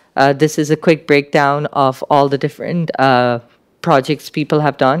projects, this is a quick breakdown of all the different projects people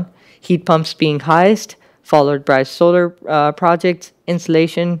have done. Heat pumps being highest, followed by solar projects,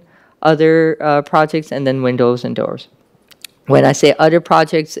 insulation, other projects, and then windows and doors. When I say other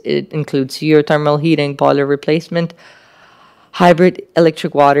projects, it includes geothermal heating, boiler replacement, hybrid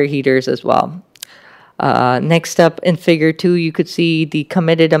electric water heaters as well. Next up in figure 2, you could see the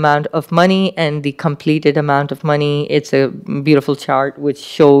committed amount of money and the completed amount of money. It's a beautiful chart which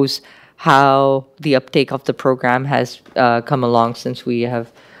shows how the uptake of the program has come along since we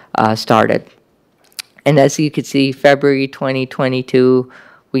have started. And as you can see, February 2022,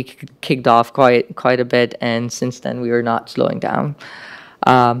 we kicked off quite a bit, and since then we are not slowing down.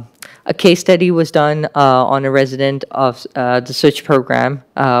 A case study was done on a resident of the Switch program,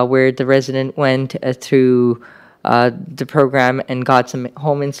 where the resident went through the program and got some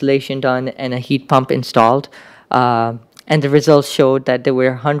home insulation done and a heat pump installed. And the results showed that there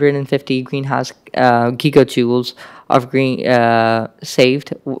were 150 greenhouse gigajoules of green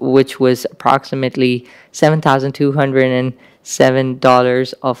saved, which was approximately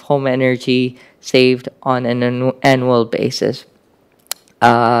 $7,207 of home energy saved on an annual basis.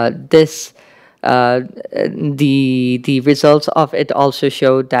 The results of it also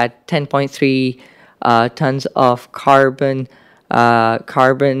showed that 10.3 tons of carbon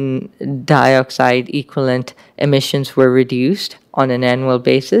dioxide equivalent emissions were reduced on an annual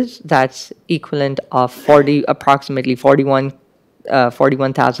basis. That's equivalent of approximately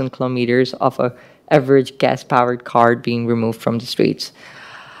 41,000 kilometers of a average gas-powered car being removed from the streets.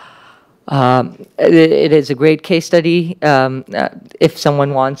 It is a great case study. If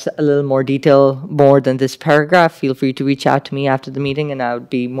someone wants a little more detail, more than this paragraph, feel free to reach out to me after the meeting, and I would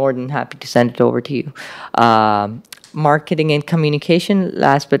be more than happy to send it over to you. Marketing and communication,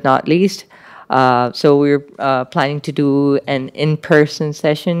 last but not least. So we're planning to do an in-person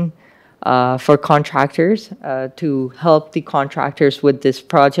session for contractors to help the contractors with this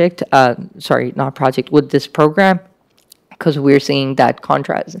project. Sorry, not project, with this program, because we're seeing that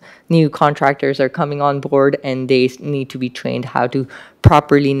new contractors are coming on board and they need to be trained how to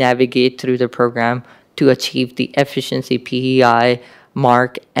properly navigate through the program to achieve the efficiency PEI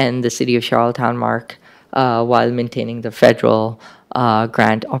mark and the City of Charlottetown mark while maintaining the federal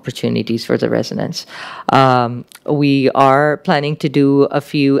grant opportunities for the residents. We are planning to do a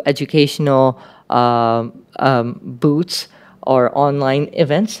few educational booths or online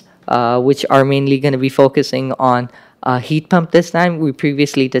events, which are mainly going to be focusing on heat pump this time. We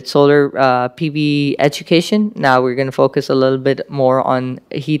previously did solar PV education. Now we're going to focus a little bit more on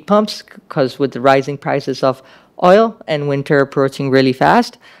heat pumps because with the rising prices of oil and winter approaching really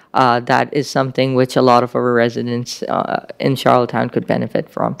fast, that is something which a lot of our residents in Charlottetown could benefit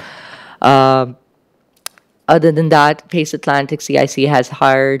from. Other than that, Pace Atlantic CIC has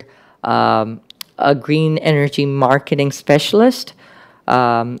hired a green energy marketing specialist.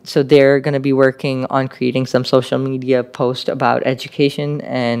 So they're going to be working on creating some social media posts about education.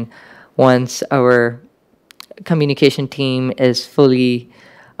 And once our communication team is fully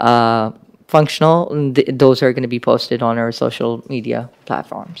functional, those are going to be posted on our social media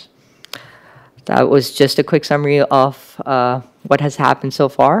platforms. That was just a quick summary of what has happened so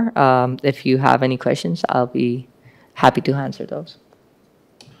far. If you have any questions, I'll be happy to answer those.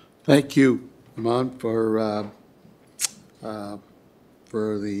 Thank you, Iman, for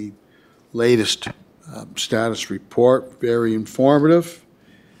the latest status report. Very informative.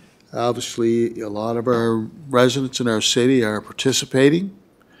 Obviously, a lot of our residents in our city are participating,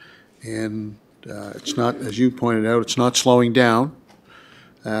 and it's not, as you pointed out, it's not slowing down.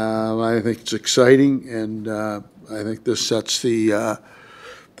 I think it's exciting, and I think this sets the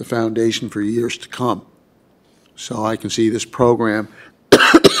foundation for years to come. So I can see this program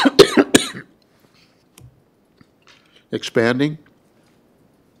expanding,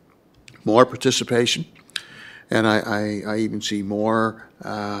 more participation, and I even see more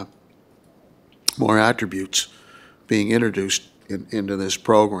attributes being introduced into this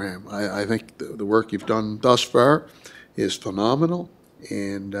program. I think the work you've done thus far is phenomenal,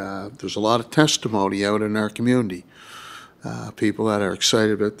 and there's a lot of testimony out in our community, people that are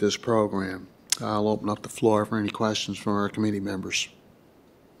excited about this program. I'll open up the floor for any questions from our committee members.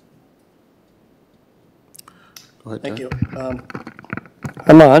 Go ahead, Thank Dan. you.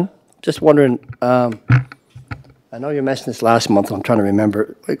 Iman, just wondering, I know you mentioned this last month, I'm trying to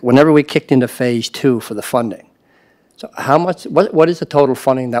remember, like, whenever we kicked into phase 2 for the funding, so how much, what is the total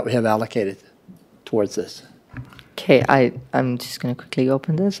funding that we have allocated towards this? Okay, I'm just going to quickly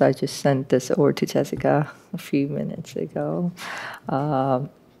open this. I just sent this over to Jessica a few minutes ago.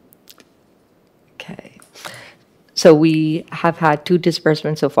 Okay. So we have had 2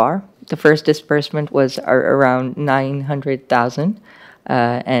 disbursements so far. The first disbursement was around $900,000,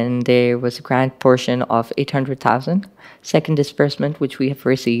 and there was a grant portion of $800,000. Second disbursement, which we have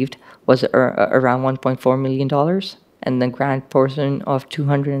received, was around $1.4 million, and the grant portion of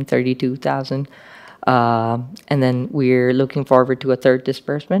 $232,000. And then we're looking forward to a third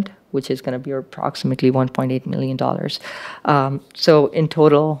disbursement, which is going to be approximately $1.8 million. So in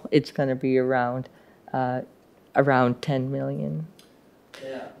total, it's going to be around $10 million.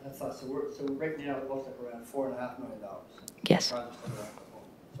 Yeah, that's us. So right now it looks like around $4.5 million. Yes. So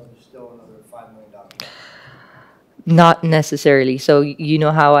there's still another $5 million. Not necessarily. So you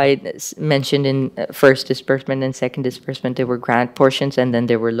know how I mentioned in first disbursement and second disbursement, there were grant portions and then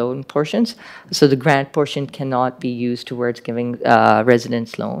there were loan portions. So the grant portion cannot be used towards giving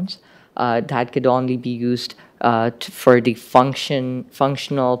residents loans. That could only be used for the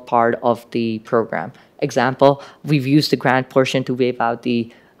functional part of the program. Example, we've used the grant portion to waive out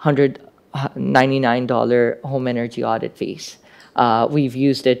the $199 home energy audit fees. We've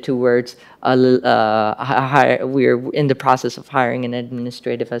used it towards we're in the process of hiring an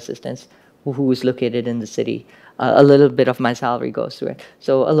administrative assistant who is located in the city. A little bit of my salary goes to it.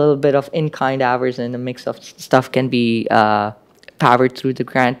 So a little bit of in-kind hours and a mix of stuff can be powered through the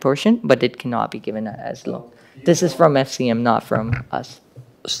grant portion, but it cannot be given as loan. This is from FCM, not from us.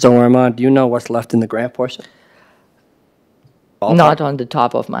 So Armand, do you know what's left in the grant portion? Ballpark? Not on the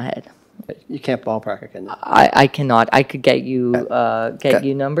top of my head. You can't ballpark it, can you? I cannot. I could get you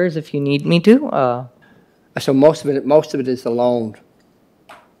you numbers if you need me to. So most of it is the loan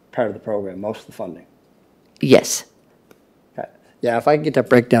part of the program, most of the funding. Yes, Okay. Yeah, if I can get that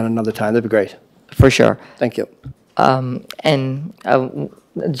breakdown another time, that'd be great. for sure. Thank you. And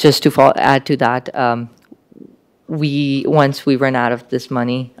just to add to that, once we run out of this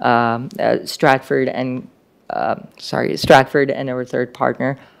money, Stratford and our third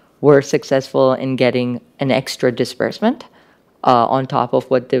partner were successful in getting an extra disbursement on top of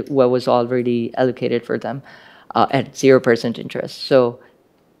what was already allocated for them at 0% interest. So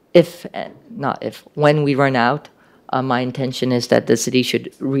when we run out, my intention is that the city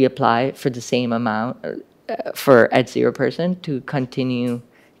should reapply for the same amount at 0% to continue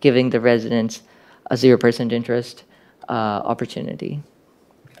giving the residents a 0% interest opportunity.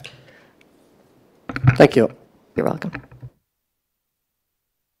 Thank you. You're welcome.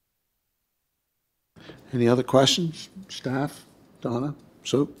 Any other questions? Staff? Donna?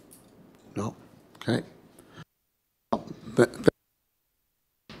 Sue? No? Okay.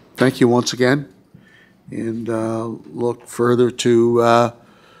 Thank you once again, and look further to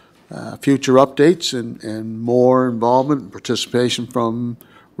future updates and more involvement and participation from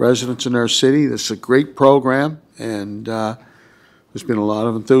residents in our city. This is a great program, and there's been a lot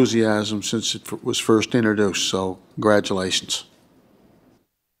of enthusiasm since it was first introduced, so congratulations.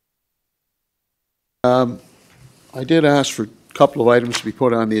 I did ask for a couple of items to be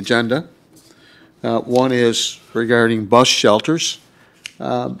put on the agenda. One is regarding bus shelters.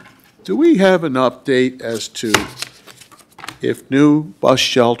 Do we have an update as to if new bus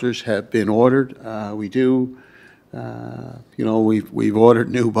shelters have been ordered? We do, we've ordered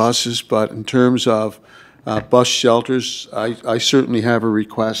new buses, but in terms of bus shelters, I certainly have a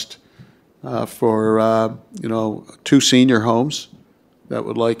request for, 2 senior homes that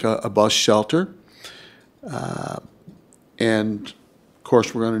would like a bus shelter. And of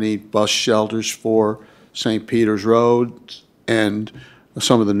course, we're going to need bus shelters for St. Peter's Road and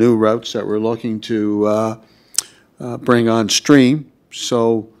some of the new routes that we're looking to bring on stream.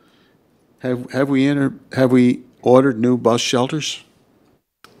 So have we ordered new bus shelters?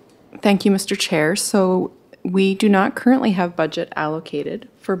 Thank you, Mr. Chair. So we do not currently have budget allocated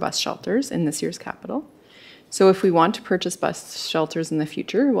for bus shelters in this year's capital. So if we want to purchase bus shelters in the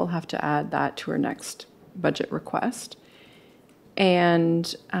future, we'll have to add that to our next budget request.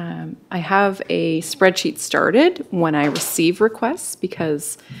 And I have a spreadsheet started when I receive requests,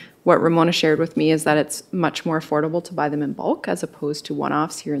 because what Ramona shared with me is that it's much more affordable to buy them in bulk as opposed to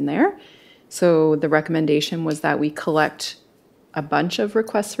one-offs here and there. So the recommendation was that we collect a bunch of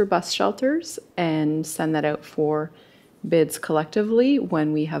requests for bus shelters and send that out for bids collectively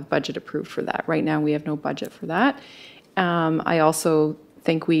when we have budget approved for that. Right now, we have no budget for that. I also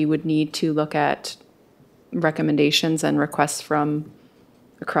think we would need to look at recommendations and requests from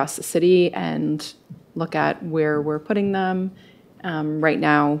across the city and look at where we're putting them. Right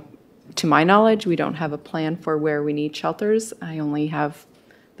now, to my knowledge, we don't have a plan for where we need shelters. I only have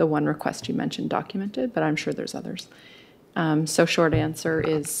the one request you mentioned documented, but I'm sure there's others. So short answer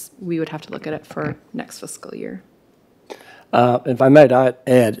is we would have to look at it for next fiscal year. If I might add,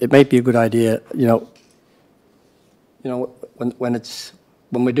 it might be a good idea,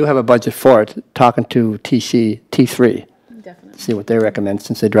 when we do have a budget for it, talking to T3. Definitely. See what they recommend,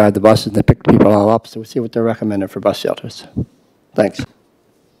 since they drive the buses and they pick the people all up, so we'll see what they're recommending for bus shelters. Thanks.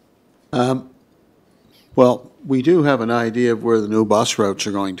 Well, we do have an idea of where the new bus routes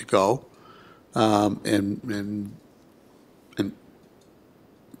are going to go. And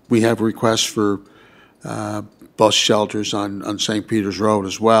we have requests for bus shelters on St. Peter's Road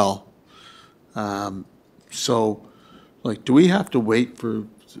as well. So, do we have to wait for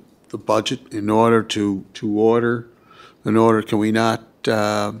the budget in order to order? Can we not,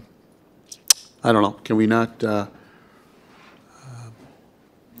 I don't know, can we not,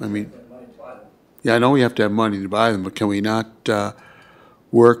 yeah, I know we have to have money to buy them, but can we not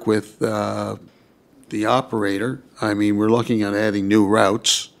work with the operator? I mean, we're looking at adding new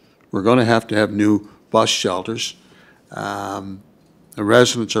routes. We're going to have new bus shelters. The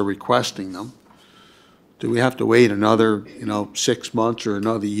residents are requesting them. Do we have to wait another, 6 months or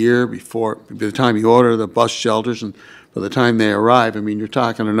another year by the time you order the bus shelters and by the time they arrive? I mean, you're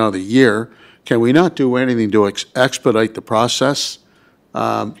talking another year. Can we not do anything to expedite the process?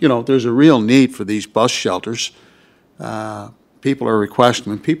 There's a real need for these bus shelters. People are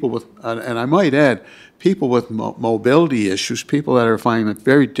requesting them. And I might add, people with mobility issues, people that are finding it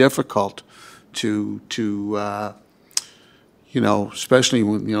very difficult to especially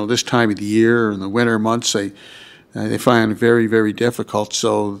when, this time of the year in the winter months, they find it very, very difficult.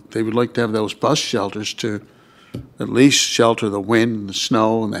 So they would like to have those bus shelters to at least shelter the wind, and the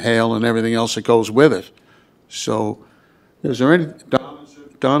snow, and the hail, and everything else that goes with it. So is there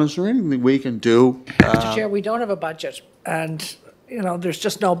Don, is there anything we can do? Mr. Chair, we don't have a budget, and,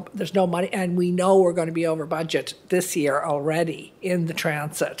 there's no money, and we know we're going to be over budget this year already in the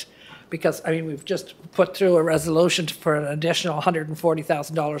transit. because, I mean, we've just put through a resolution for an additional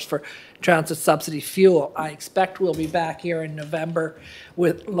 $140,000 for transit subsidy fuel. I expect we'll be back here in November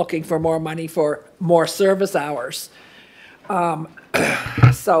with, looking for more money for more service hours.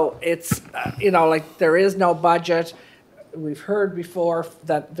 So it's, you know, like, there is no budget. We've heard before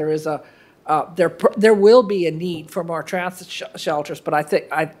that there is a, there will be a need for more transit shelters, but I think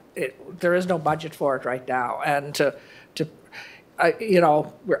there is no budget for it right now. And you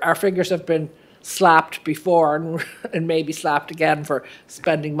know, our fingers have been slapped before and maybe slapped again for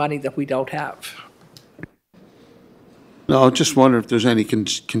spending money that we don't have. No, I just wonder if there's any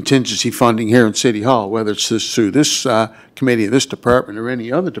contingency funding here in City Hall, whether it's through this committee, this department, or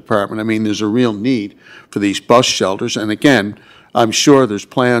any other department. I mean, there's a real need for these bus shelters. And again, I'm sure there's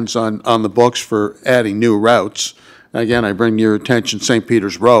plans on the books for adding new routes. Again, I bring to your attention St.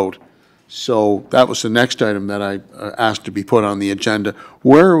 Peter's Road. So that was the next item that I asked to be put on the agenda.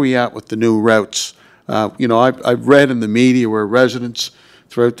 Where are we at with the new routes? You know, I've read in the media where residents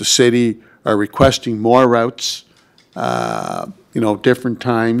throughout the city are requesting more routes, you know, different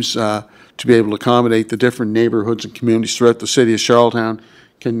times to be able to accommodate the different neighborhoods and communities throughout the city of Charlottetown.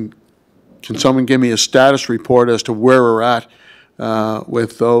 Can someone give me a status report as to where we're at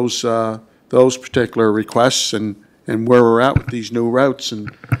with those particular requests and where we're at with these new routes? And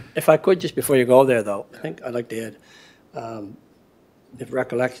If I could, just before you go there, though, I think I'd like to add, if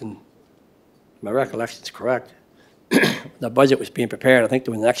my recollection is correct, the budget was being prepared, I think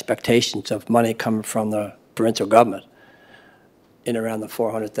there were expectations of money coming from the provincial government in around the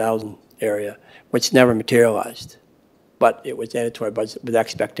 400,000 area, which never materialized. But it was added to our budget with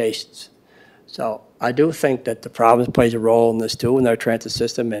expectations. So I do think that the province plays a role in this too, in our transit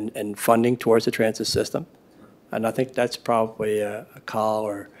system and funding towards the transit system. And I think that's probably a call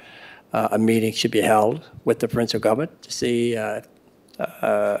or a meeting should be held with the provincial government to see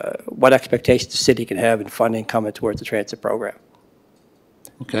what expectations the city can have in funding coming towards the transit program.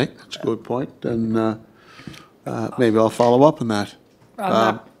 okay, that's a good point. And maybe I'll follow up on that.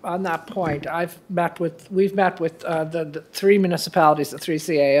 On that point, we've met with the three municipalities, the three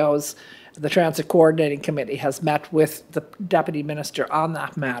CAOs. The Transit Coordinating Committee has met with the Deputy Minister on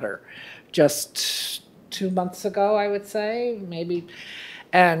that matter just 2 months ago, I would say, maybe.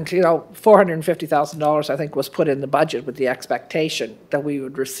 And, you know, $450,000, I think, was put in the budget with the expectation that we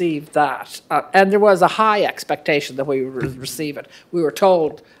would receive that. And there was a high expectation that we would receive it. We were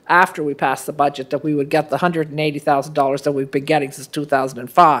told after we passed the budget that we would get the $180,000 that we've been getting since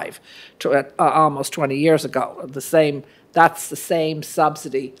 2005, almost 20 years ago. That's the same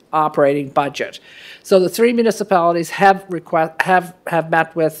subsidy operating budget. So the three municipalities have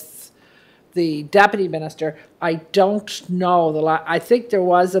met with the Deputy Minister. I don't know, I think there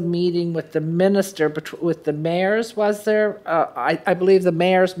was a meeting with the Minister, with the mayors, was there? I believe the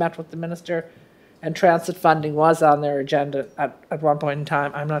mayors met with the Minister, and transit funding was on their agenda at one point in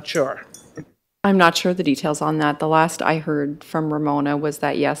time. I'm not sure. I'm not sure the details on that. The last I heard from Ramona was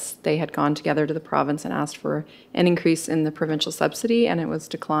that, yes, they had gone together to the province and asked for an increase in the provincial subsidy, and it was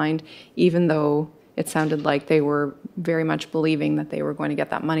declined, even though it sounded like they were very much believing that they were going to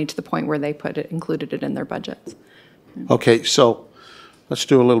get that money to the point where they included it in their budgets. Okay, so let's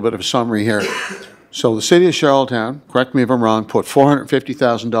do a little bit of a summary here. So the city of Charlottetown, correct me if I'm wrong, put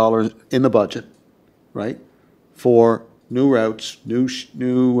 $450,000 in the budget, right, for new routes, new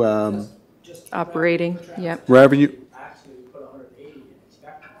Operating, yep. revenue. Actually, we put 180 and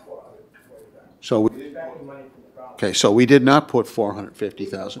expected 440,000. So We expected money from the province. okay, so we did not put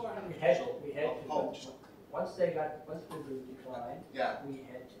 $450,000. We had, once the decline, we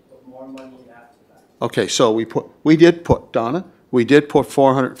had to put more money in after that. Okay, so we did put Donna, we did put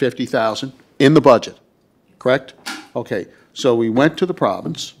 $450,000 in the budget, correct? Okay, so we went to the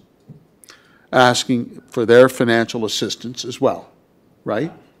province asking for their financial assistance as well,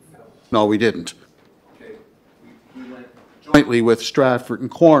 right? No, we didn't. Okay, we went jointly with Stratford and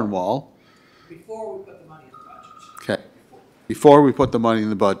Cornwall. Before we put the money in the budget. Okay, before we put the money in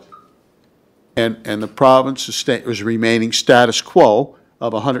the budget. And the province was remaining status quo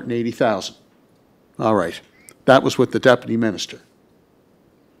of $180,000. All right, that was with the Deputy Minister.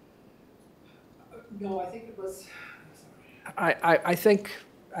 No, I think it was, I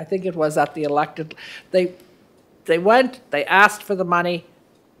think it was at the elected, they went, they asked for the money.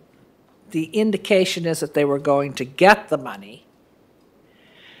 The indication is that they were going to get the money.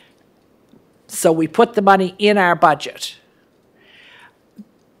 So we put the money in our budget.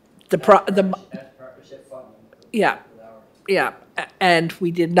 Yeah, and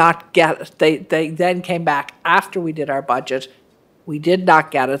we did not get it. They then came back after we did our budget. We did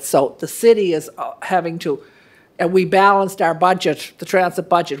not get it, so the city is having to And we balanced our budget, the transit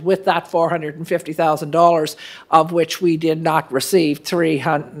budget, with that $450,000, of which we did not receive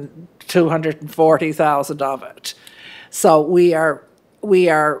 $240,000 of it. So we are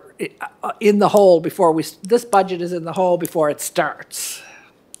in the hole before this budget is in the hole before it starts.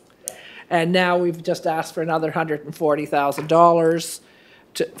 And now we've just asked for another $140,000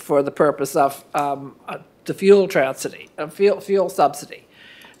 for the purpose of the fuel subsidy.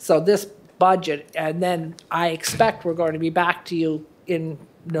 So this budget, and then I expect we're going to be back to you in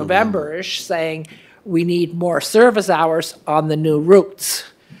November-ish saying we need more service hours on the new routes.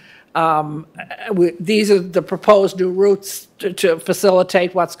 These are the proposed new routes to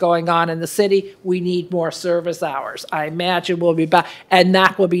facilitate what's going on in the city. We need more service hours. I imagine we'll be back, and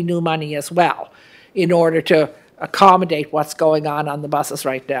that will be new money as well, in order to accommodate what's going on the buses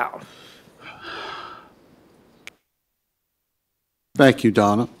right now. Thank you,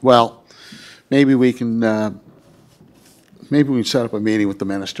 Donna. Well, maybe we can set up a meeting with the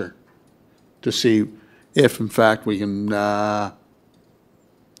minister to see if, in fact, we can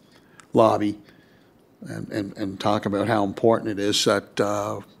lobby and talk about how important it is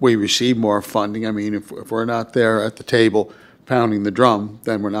that we receive more funding. I mean, if we're not there at the table pounding the drum,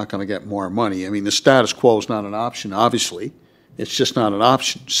 then we're not going to get more money. I mean, the status quo is not an option, obviously. It's just not an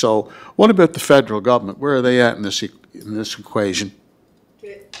option. So what about the federal government? Where are they at in this equation?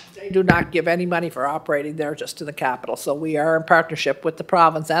 They do not give any money for operating there, just to the capital. So we are in partnership with the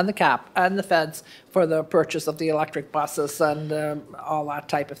province and the feds for the purchase of the electric buses and all that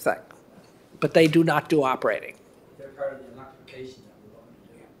type of thing. But they do not do operating. They're part of the electrification that we're going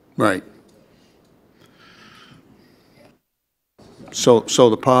to do. Right. So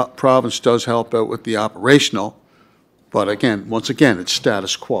the province does help out with the operational, but again, once again, it's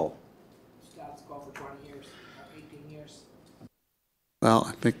status quo. Status quo for 20 years, 18 years. Well,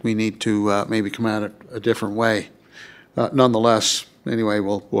 I think we need to maybe come at it a different way. Nonetheless, anyway,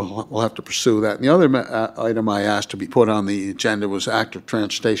 we'll have to pursue that. And the other item I asked to be put on the agenda was active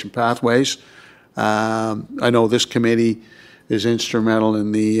transportation pathways. I know this committee is instrumental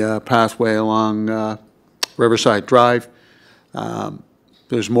in the pathway along Riverside Drive.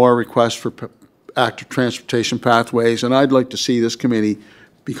 There's more requests for active transportation pathways, and I'd like to see this committee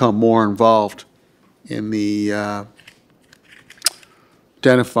become more involved in the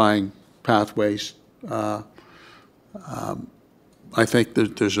identifying pathways. I think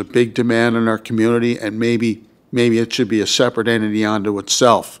that there's a big demand in our community, and maybe it should be a separate entity unto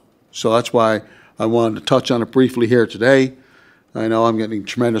itself. So that's why I wanted to touch on it briefly here today. I know I'm getting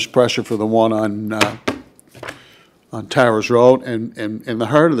tremendous pressure for the one on Towers Road, and in the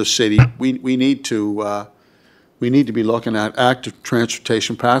heart of the city, we need to be looking at active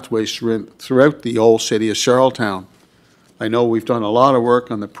transportation pathways throughout the old city of Charlottetown. I know we've done a lot of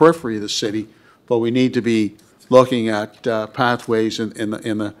work on the periphery of the city, but we need to be looking at pathways in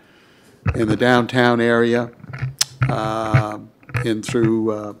the downtown area, in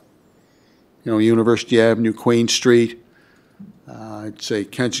through University Avenue, Queen Street. I'd say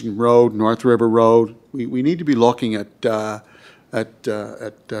Kensington Road, North River Road. We need to be looking at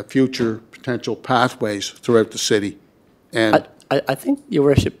future potential pathways throughout the city. And I think, Your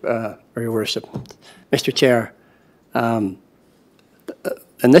Worship, Mr. Chair,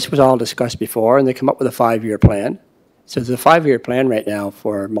 and this was all discussed before, and they come up with a 5-year plan. So there's a 5-year plan right now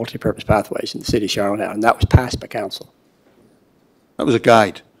for multi-purpose pathways in the city of Charlottetown, and that was passed by council. that was a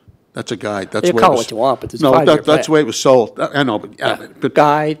guide. That's a guide. That's You the way call it it was- what you want, but there's a No, 5-year that's the plan. way it was sold. I know, but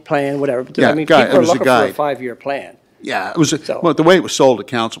Guide, plan, whatever. But Yeah, I mean, guide. people It are was a looking for a guide. 5-year plan. yeah, it was, So- well, the way it was sold to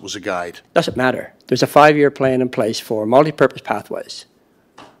council was a guide. Doesn't matter. There's a 5-year plan in place for multi-purpose pathways.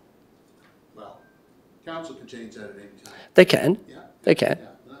 Well, council can change that at any time. They can. Yeah. They can.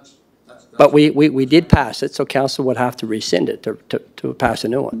 That's But we did pass it, so council would have to rescind it to pass a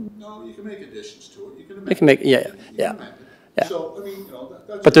new one. No, you can make additions to it. You can amend They can make, it. yeah, You can yeah. amend it. Yeah. So, I mean,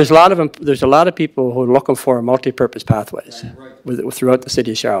 that's. But there's a lot of people who are looking for multi-purpose pathways throughout the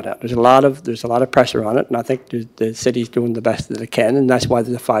city of Charlottetown. There's a lot of pressure on it, and I think the city's doing the best that it can, and that's why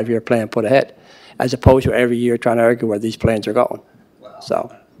there's a 5-year plan put ahead, as opposed to every year trying to argue where these plans are going. So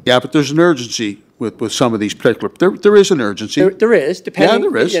Yeah, but there's an urgency with some of these particular, there is an urgency. there is,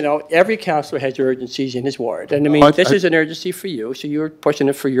 depending, there is. every councillor has urgencies in his ward, and I mean, Well, this is an urgency for you, so you're pushing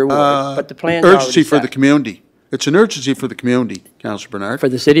it for your ward, but the plan's already Urgency for the set. community. It's an urgency for the community, Councillor Bernard. For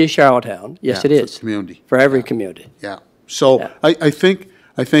the city of Charlottetown, yes, Yeah, it for is. the community. For every community. Yeah. So Yeah. I think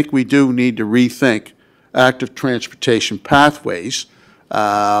we do need to rethink active transportation pathways.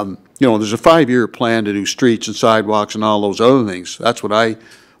 There's a 5-year plan to do streets and sidewalks and all those other things. That's what I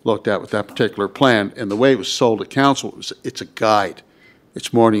looked at with that particular plan. And the way it was sold at council, it's a guide.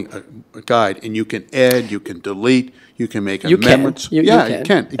 It's more a guide, and you can add, you can delete, you can make You can. amendments. You Yeah, can. you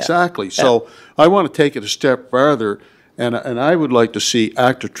can, Yeah. exactly. So I want to take it a step further, and I would like to see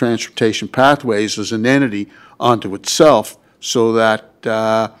active transportation pathways as an entity onto itself so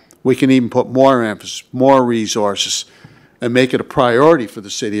that we can even put more emphasis, more resources, and make it a priority for the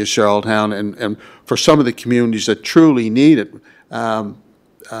city of Charlottetown and for some of the communities that truly need it.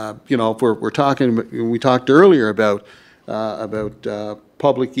 You know, if we're talking, we talked earlier about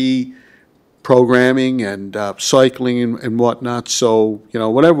public programming and cycling and whatnot. So, you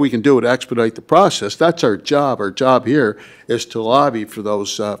know, whatever we can do to expedite the process, that's our job. Our job here is to lobby for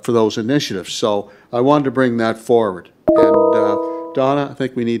those initiatives. So I wanted to bring that forward. And Donna, I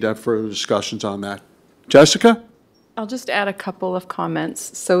think we need to have further discussions on that. Jessica? I'll just add a couple of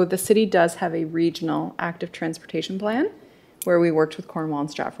comments. So the city does have a regional active transportation plan where we worked with Cornwall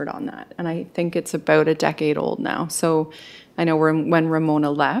and Stratford on that. And I think it's about a decade old now. So I know when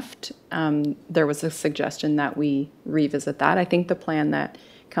Ramona left, there was a suggestion that we revisit that. I think the plan that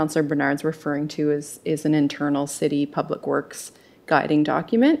Councillor Bernard's referring to is an internal city public works guiding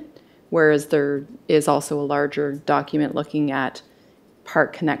document, whereas there is also a larger document looking at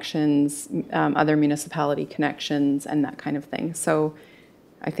park connections, other municipality connections, and that kind of thing. So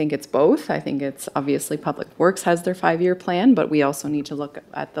I think it's both. I think it's obviously Public Works has their 5-year plan, but we also need to look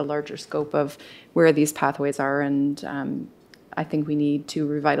at the larger scope of where these pathways are, and I think we need to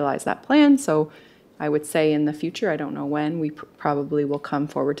revitalize that plan. So I would say in the future, I don't know when, we probably will come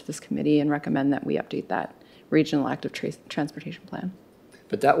forward to this committee and recommend that we update that regional active transportation plan.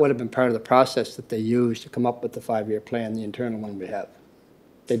 But that would have been part of the process that they used to come up with the 5-year plan, the internal one we have.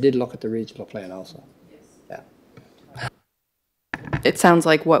 They did look at the regional plan also. Yeah. It sounds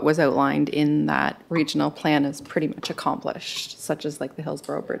like what was outlined in that regional plan is pretty much accomplished, such as like the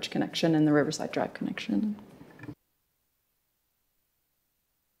Hillsborough Bridge connection and the Riverside Drive connection.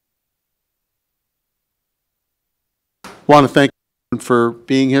 Want to thank you for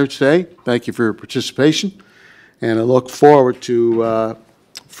being here today. Thank you for your participation. And I look forward to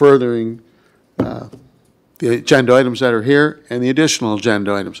furthering the agenda items that are here and the additional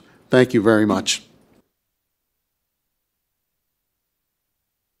agenda items. Thank you very much.